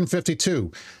 with 152. I'm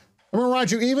going to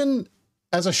remind you, even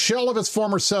as a shell of its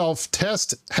former self,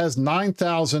 Test has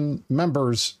 9,000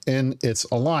 members in its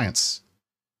alliance.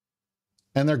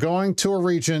 And they're going to a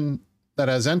region that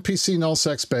has NPC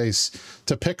nullsec space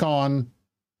to pick on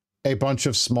a bunch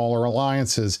of smaller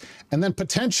alliances, and then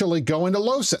potentially go into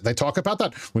low sec. They talk about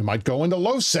that. We might go into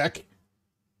low sec.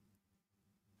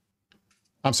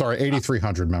 I'm sorry,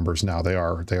 8,300 members now. They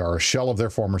are a shell of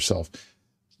their former self,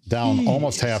 down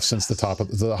almost half since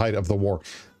the height of the war.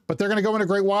 But they're going to go into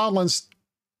Great Wildlands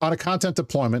on a content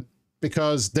deployment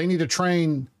because they need to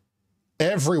train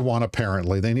everyone.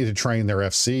 Apparently, they need to train their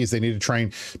FCs. They need to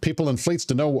train people in fleets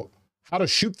to know how to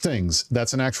shoot things.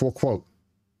 That's an actual quote.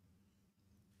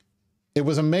 It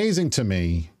was amazing to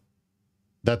me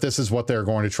that this is what they're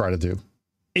going to try to do.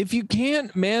 If you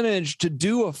can't manage to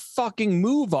do a fucking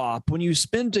move op when you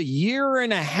spent a year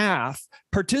and a half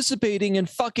participating in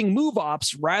fucking move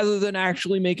ops rather than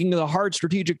actually making the hard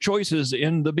strategic choices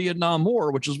in the Vietnam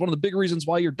War, which is one of the big reasons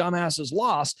why your dumbasses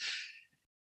lost,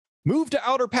 move to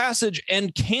Outer Passage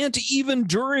and can't even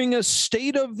during a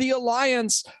State of the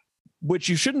Alliance, which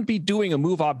you shouldn't be doing a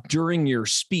move op during your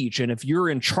speech. And if you're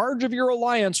in charge of your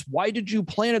alliance, why did you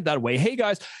plan it that way? Hey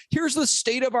guys, here's the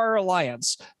state of our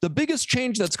alliance. The biggest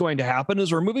change that's going to happen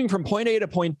is we're moving from point A to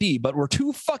point B, but we're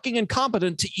too fucking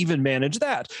incompetent to even manage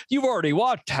that. You've already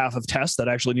watched half of Test that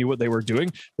actually knew what they were doing.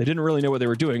 They didn't really know what they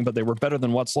were doing, but they were better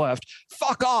than what's left.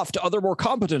 Fuck off to other more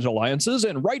competent alliances.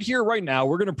 And right here, right now,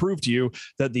 we're going to prove to you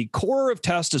that the core of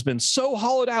Test has been so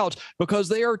hollowed out because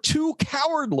they are too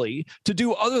cowardly to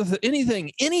do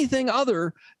anything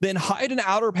other than hide in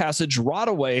Outer Passage, rot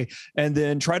away, and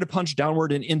then try to punch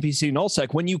downward in NPC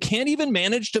nullsec when you can't even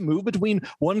manage to move between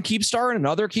one keepstar and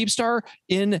another keepstar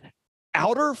in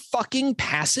Outer fucking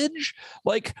Passage.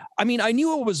 Like, I mean, I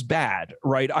knew it was bad,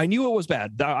 right? I knew it was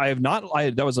bad.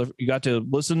 You got to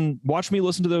watch me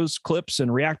listen to those clips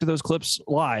and react to those clips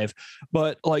live.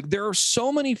 But like, there are so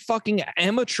many fucking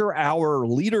amateur hour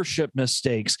leadership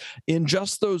mistakes in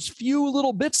just those few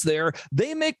little bits there.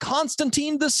 They make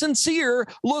Constantine the Sincere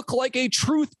look like a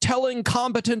truth-telling,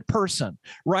 competent person,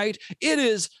 right? It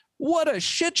is, what a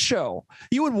shit show.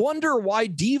 You would wonder why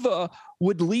Diva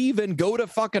would leave and go to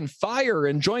fucking FI.RE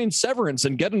and join Severance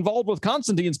and get involved with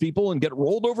Constantine's people and get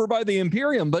rolled over by the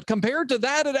Imperium. But compared to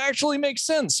that, it actually makes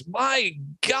sense. My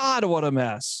God, what a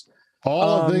mess.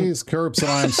 All of these curbs that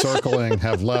I'm circling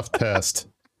have left Test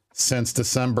since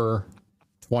December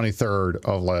 23rd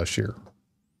of last year.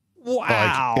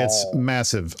 Wow. Like, it's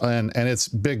massive. And it's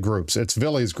big groups. It's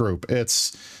Vili's group.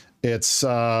 It's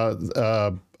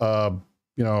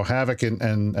Havoc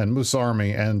and Moose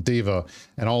Army and Diva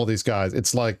and all of these guys.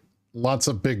 It's like lots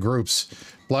of big groups.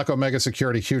 Black Omega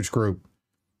Security, huge group.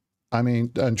 I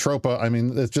mean, and Tropa, I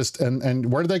mean, it's just,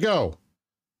 and where did they go?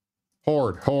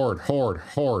 Horde.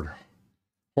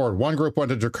 One group went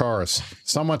to Dracarys.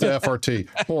 Some went to FRT.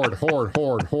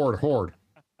 Horde.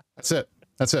 That's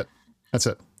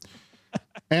it.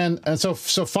 And so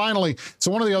finally,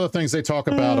 one of the other things they talk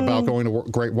about going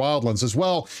to Great Wildlands is,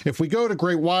 well, if we go to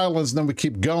Great Wildlands and then we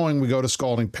keep going, we go to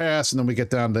Scalding Pass and then we get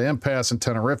down to Impasse and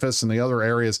Tenerifis and the other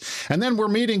areas. And then we're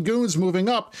meeting goons moving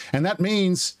up. And that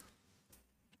means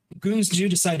goons do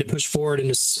decide to push forward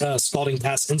into Scalding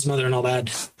Pass, Innsmother and all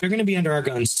that. They're going to be under our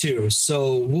guns too.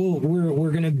 So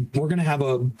we're going to have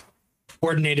a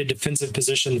coordinated defensive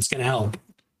position that's going to help.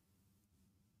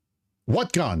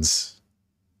 What guns?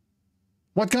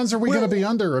 What guns are we going to be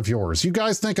under of yours? You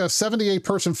guys think a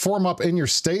 78-person form-up in your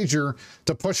stager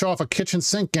to push off a kitchen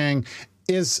sink gang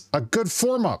is a good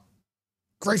form-up.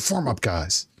 Great form-up,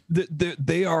 guys.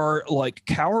 They are like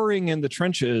cowering in the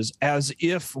trenches as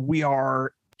if we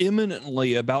are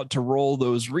imminently about to roll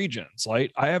those regions.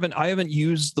 Right? I haven't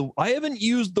used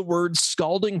the word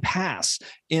Scalding Pass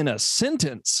in a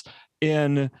sentence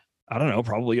in, I don't know,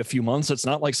 probably a few months. It's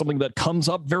not like something that comes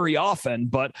up very often,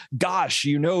 but gosh,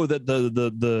 you know that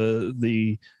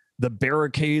the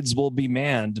barricades will be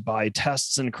manned by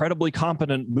Test's incredibly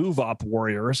competent move-up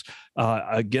warriors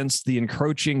against the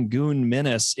encroaching goon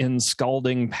menace in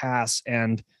Scalding Pass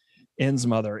and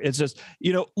Innsmother. It's just,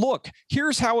 look,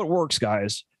 here's how it works,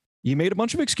 guys. You made a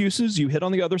bunch of excuses. You hit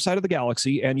on the other side of the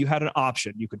galaxy and you had an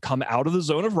option. You could come out of the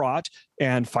zone of rot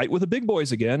and fight with the big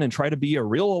boys again and try to be a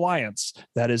real alliance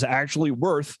that is actually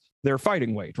worth their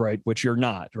fighting weight, right? Which you're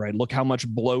not, right? Look how much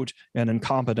bloat and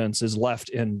incompetence is left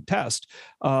in Test.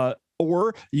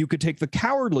 Or you could take the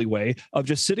cowardly way of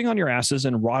just sitting on your asses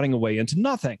and rotting away into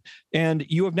nothing. And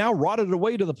you have now rotted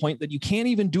away to the point that you can't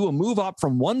even do a move up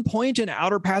from one point in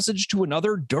Outer Passage to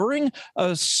another during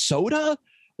a SOTA.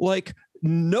 Like,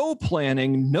 no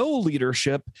planning, no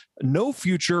leadership, no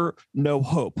future, no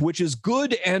hope, which is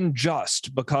good and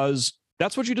just because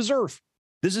that's what you deserve.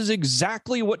 This is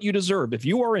exactly what you deserve. If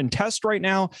you are in Test right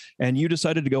now and you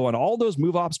decided to go on all those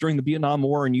move ops during the Vietnam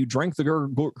War and you drank the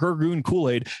Gurgoon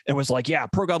Kool-Aid and was like, yeah,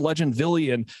 Pro God Legend, Vili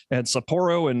and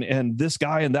Sapporo and this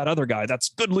guy and that other guy, that's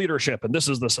good leadership. And this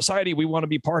is the society we want to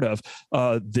be part of.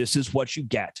 This is what you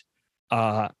get.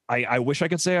 I wish I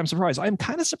could say I'm surprised. I'm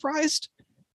kind of surprised,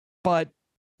 but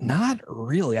not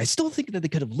really. I still think that they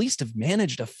could at least have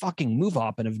managed a fucking move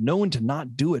op and have known to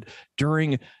not do it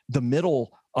during the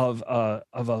middle of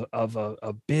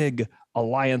a big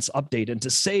alliance update. And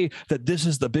to say that this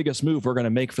is the biggest move we're going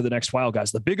to make for the next while,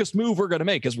 guys, the biggest move we're going to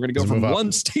make is we're going to go from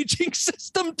one staging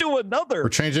system to another. We're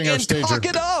changing our stager. Cock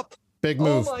it up. Big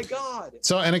move. Oh my God.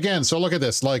 So look at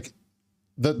this. Like,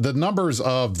 the numbers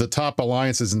of the top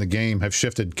alliances in the game have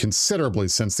shifted considerably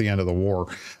since the end of the war.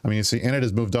 I mean, you see, Enid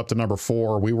has moved up to number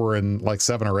 4. We were in like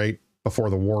 7 or 8 before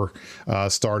the war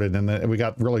started, and then we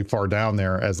got really far down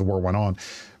there as the war went on.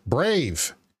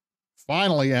 Brave,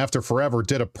 finally, after forever,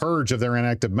 did a purge of their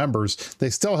inactive members.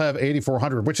 They still have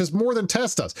 8,400, which is more than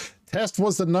Test does. Test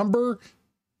was the number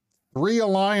 4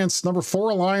 alliance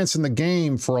in the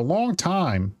game for a long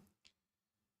time,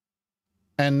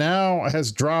 and now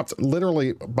has dropped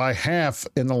literally by half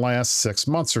in the last 6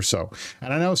 months or so.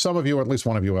 And I know some of you, at least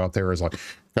one of you out there, is like,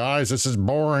 guys, this is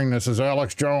boring. This is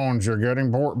Alex Jones. You're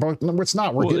getting bored. But no, it's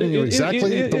not. We're giving you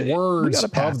exactly the words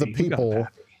of the people.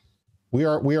 We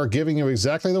are giving you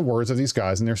exactly the words of these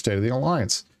guys in their State of the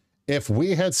Alliance. If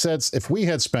Enid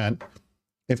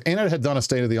had done a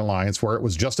State of the Alliance where it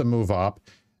was just a move up,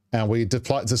 and we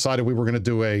decided we were going to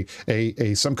do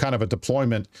some kind of a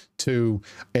deployment to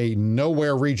a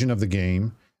nowhere region of the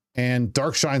game, and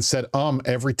Darkshine said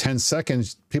every 10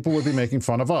 seconds, people would be making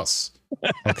fun of us.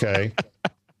 Okay.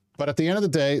 But at the end of the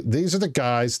day, these are the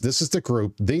guys, this is the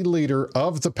group, the leader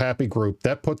of the Pappy group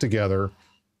that put together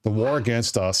the war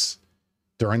against us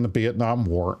during the Vietnam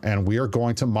War, and we are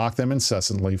going to mock them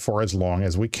incessantly for as long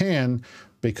as we can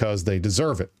because they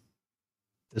deserve it.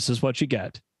 This is what you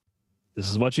get. This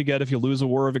is what you get if you lose a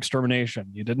war of extermination.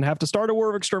 You didn't have to start a war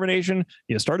of extermination.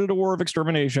 You started a war of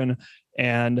extermination.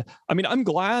 And I mean, I'm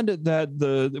glad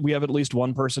that we have at least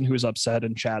one person who's upset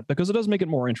in chat because it does make it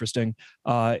more interesting.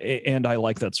 And I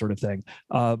like that sort of thing.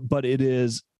 But it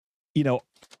is,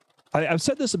 I've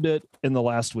said this a bit in the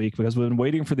last week because we've been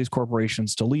waiting for these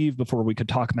corporations to leave before we could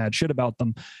talk mad shit about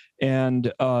them.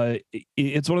 And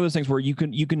it's one of those things where you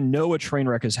can know a train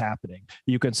wreck is happening.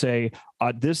 You can say,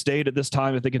 this date at this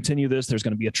time, if they continue this, there's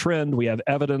going to be a trend. We have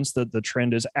evidence that the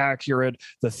trend is accurate.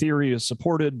 The theory is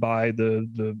supported by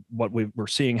what we're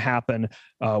seeing happen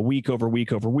week over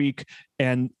week over week.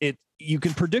 And you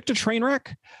can predict a train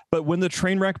wreck, but when the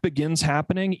train wreck begins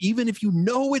happening, even if you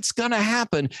know it's going to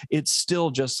happen, it's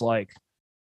still just like,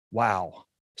 wow.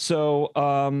 So,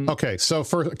 okay. So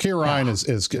for Kier Ryan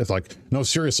is like, no,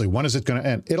 seriously, when is it going to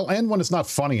end? It'll end when it's not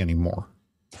funny anymore.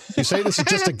 You say this is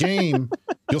just a game.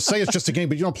 You'll say it's just a game,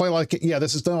 but you don't play like it. Yeah,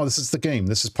 this is the game.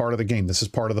 This is part of the game. This is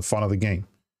part of the fun of the game.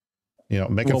 You know,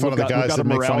 making fun of the guys that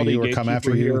make fun of you or come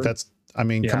after you. That's, I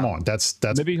mean, come on. That's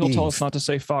maybe he'll tell us not to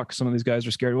say fuck. Some of these guys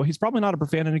are scared. Well, he's probably not a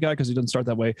profanity guy because he doesn't start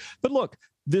that way. But look,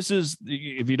 this is,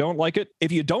 if you don't like it,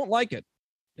 if you don't like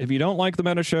the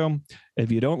Meta Show,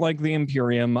 if you don't like the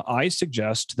Imperium, I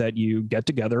suggest that you get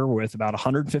together with about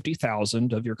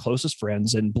 150,000 of your closest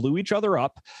friends and blew each other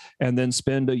up, and then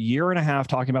spend a year and a half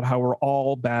talking about how we're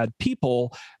all bad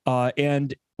people,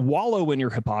 and wallow in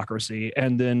your hypocrisy,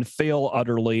 and then fail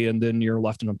utterly, and then you're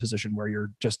left in a position where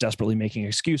you're just desperately making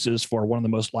excuses for one of the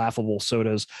most laughable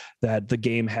SOTAs that the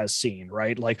game has seen,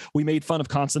 right? Like, we made fun of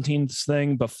Constantine's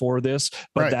thing before this,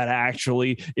 but that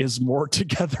actually is more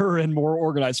together and more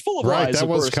organized, full of lies. That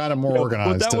was kind of more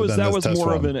organized. But that was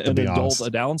more of an adult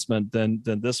announcement than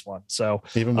this one. So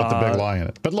even with the big lie in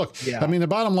it. But look, I mean, the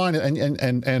bottom line,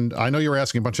 and I know you're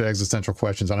asking a bunch of existential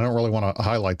questions, and I don't really want to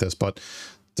highlight this, but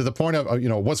to the point of, you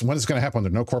know, when is going to happen?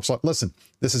 There's no corpse left. Listen,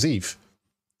 this is EVE.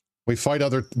 We fight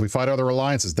other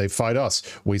alliances. They fight us.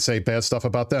 We say bad stuff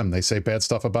about them. They say bad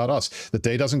stuff about us. The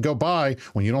day doesn't go by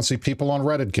when you don't see people on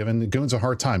Reddit giving the goons a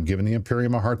hard time, giving the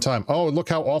Imperium a hard time. Oh, look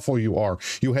how awful you are.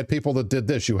 You had people that did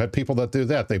this. You had people that do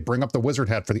that. They bring up the wizard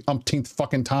hat for the umpteenth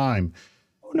fucking time.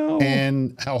 Oh, no.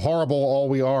 And how horrible all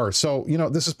we are. So, you know,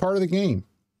 this is part of the game.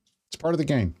 It's part of the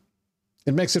game.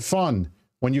 It makes it fun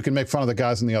when you can make fun of the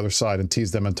guys on the other side and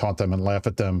tease them and taunt them and laugh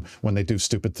at them when they do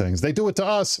stupid things. They do it to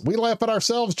us. We laugh at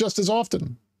ourselves just as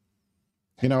often.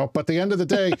 You know, but at the end of the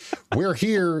day, we're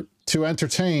here to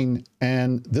entertain,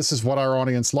 and this is what our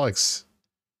audience likes.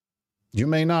 You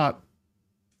may not,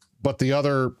 but the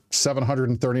other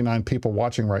 739 people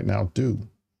watching right now do.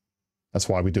 That's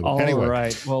why we do it. Anyway,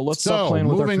 right. Well, let's stop playing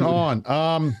with moving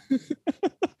on.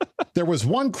 There was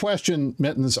one question,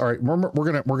 Mittens. All right,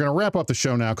 we're gonna wrap up the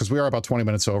show now because we are about 20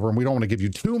 minutes over, and we don't want to give you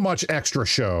too much extra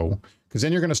show because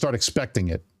then you're going to start expecting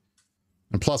it.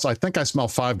 And plus, I think I smell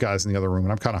Five Guys in the other room,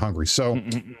 and I'm kind of hungry. So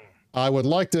I would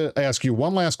like to ask you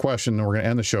one last question, and we're going to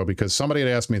end the show because somebody had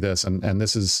asked me this, and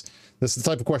this is the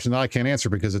type of question that I can't answer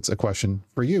because it's a question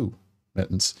for you,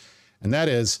 Mittens, and that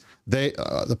is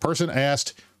the person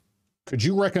asked, could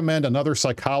you recommend another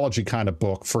psychology kind of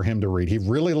book for him to read? He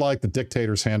really liked the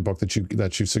Dictator's Handbook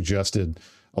that you suggested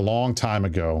a long time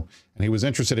ago, and he was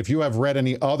interested if you have read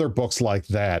any other books like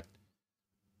that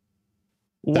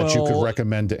that you could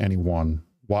recommend to anyone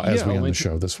as we end the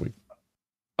show this week.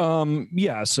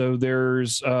 Yeah, so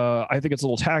there's I think it's a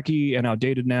little tacky and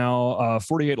outdated now.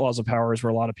 48 Laws of Power is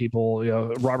where a lot of people, you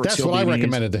know, Robert That's what I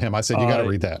recommended to him. I said, you got to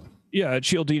read that. Yeah,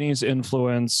 Cialdini's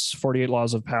Influence, 48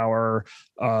 Laws of Power,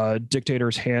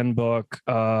 Dictator's Handbook.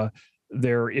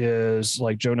 There is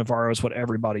like Joe Navarro's What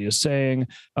Everybody is Saying,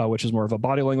 which is more of a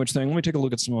body language thing. Let me take a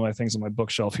look at some of my things on my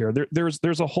bookshelf here.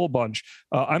 There's a whole bunch.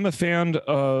 I'm a fan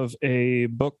of a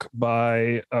book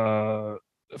by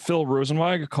Phil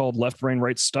Rosenzweig called Left Brain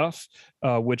Right Stuff,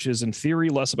 which is in theory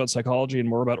less about psychology and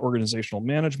more about organizational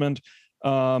management.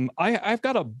 I've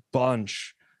got a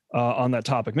bunch on that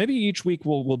topic. Maybe each week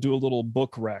we'll do a little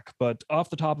book rec, but off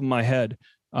the top of my head,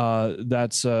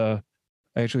 that's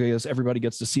actually, I guess everybody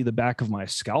gets to see the back of my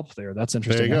scalp there. That's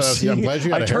interesting. There you go. I'm glad you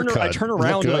got a haircut. I turn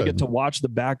around and I get to watch the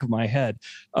back of my head.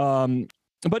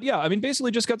 But yeah, I mean,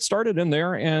 basically just get started in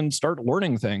there and start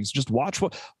learning things. Just watch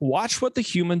what the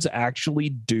humans actually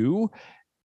do,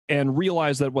 and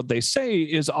realize that what they say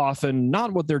is often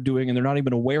not what they're doing, and they're not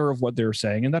even aware of what they're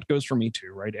saying. And that goes for me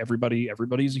too, right?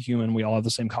 Everybody's a human. We all have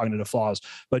the same cognitive flaws,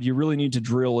 but you really need to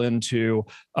drill into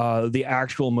the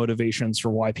actual motivations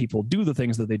for why people do the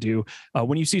things that they do.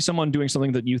 When you see someone doing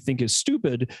something that you think is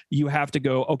stupid, you have to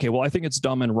go, okay, well, I think it's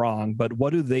dumb and wrong, but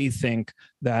what do they think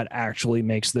that actually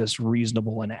makes this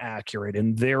reasonable and accurate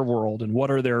in their world? And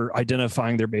what are their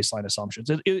identifying their baseline assumptions?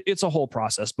 It's a whole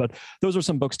process, but those are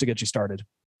some books to get you started.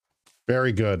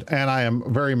 Very good. And I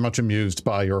am very much amused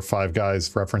by your Five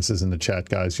Guys references in the chat,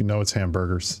 guys. You know it's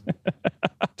hamburgers.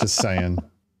 Just saying.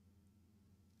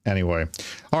 Anyway.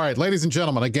 All right, ladies and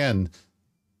gentlemen, again,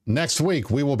 next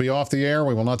week we will be off the air.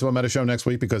 We will not do a meta show next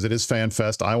week because it is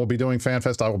FanFest. I will be doing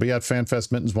FanFest. I will be at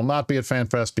FanFest. Mittens will not be at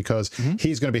FanFest because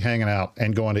he's going to be hanging out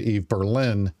and going to EVE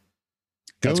Berlin.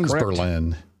 Goons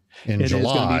Berlin in July. It is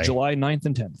going to be July 9th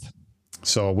and 10th.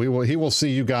 So he will see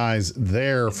you guys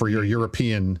there for your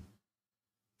European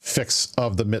fix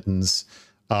of the Mittens.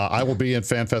 I will be in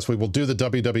FanFest. We will do the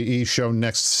WWE show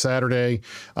next Saturday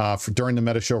during the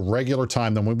meta show regular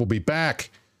time. Then we will be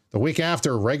back the week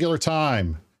after regular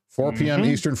time, 4 p.m.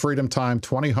 Eastern Freedom Time,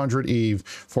 2000 EVE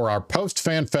for our post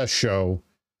FanFest show.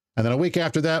 And then a week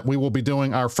after that, we will be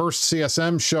doing our first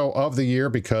CSM show of the year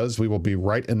because we will be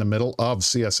right in the middle of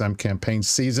CSM campaign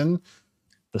season.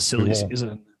 the silly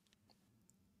season.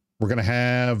 We're going to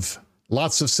have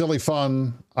lots of silly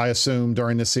fun, I assume,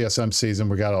 during the CSM season.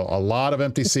 We got a lot of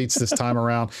empty seats this time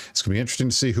around. It's going to be interesting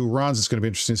to see who runs. It's going to be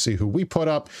interesting to see who we put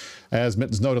up. As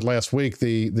Mittens noted last week,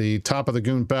 the top of the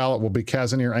Goon ballot will be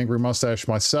Kazanir, Angry Mustache,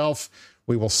 myself.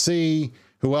 We will see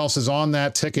who else is on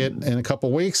that ticket in a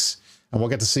couple weeks, and we'll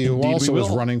get to see who also is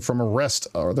running from the rest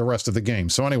of the game.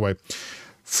 So anyway,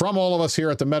 from all of us here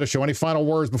at the Meta Show, any final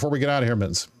words before we get out of here,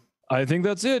 Mittens? I think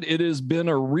that's it. It has been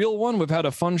a real one. We've had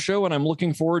a fun show, and I'm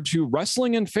looking forward to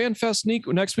wrestling and FanFest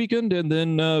next weekend, and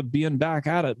then being back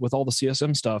at it with all the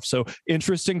CSM stuff. So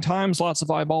interesting times, lots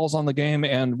of eyeballs on the game,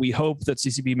 and we hope that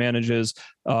CCP manages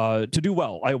to do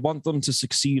well. I want them to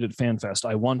succeed at FanFest.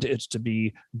 I want it to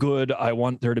be good. I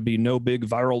want there to be no big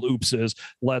viral oopses.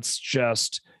 Let's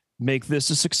just make this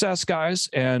a success, guys,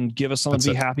 and give us something to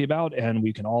be happy about, and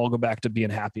we can all go back to being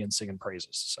happy and singing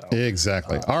praises. So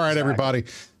exactly. All right, everybody.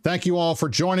 Thank you all for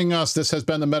joining us. This has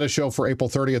been the Meta Show for April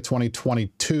 30th,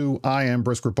 2022. I am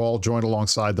Brisker Ball, joined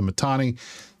alongside the Matani.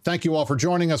 Thank you all for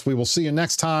joining us. We will see you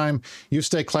next time. You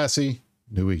stay classy.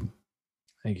 New Eden.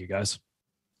 Thank you, guys.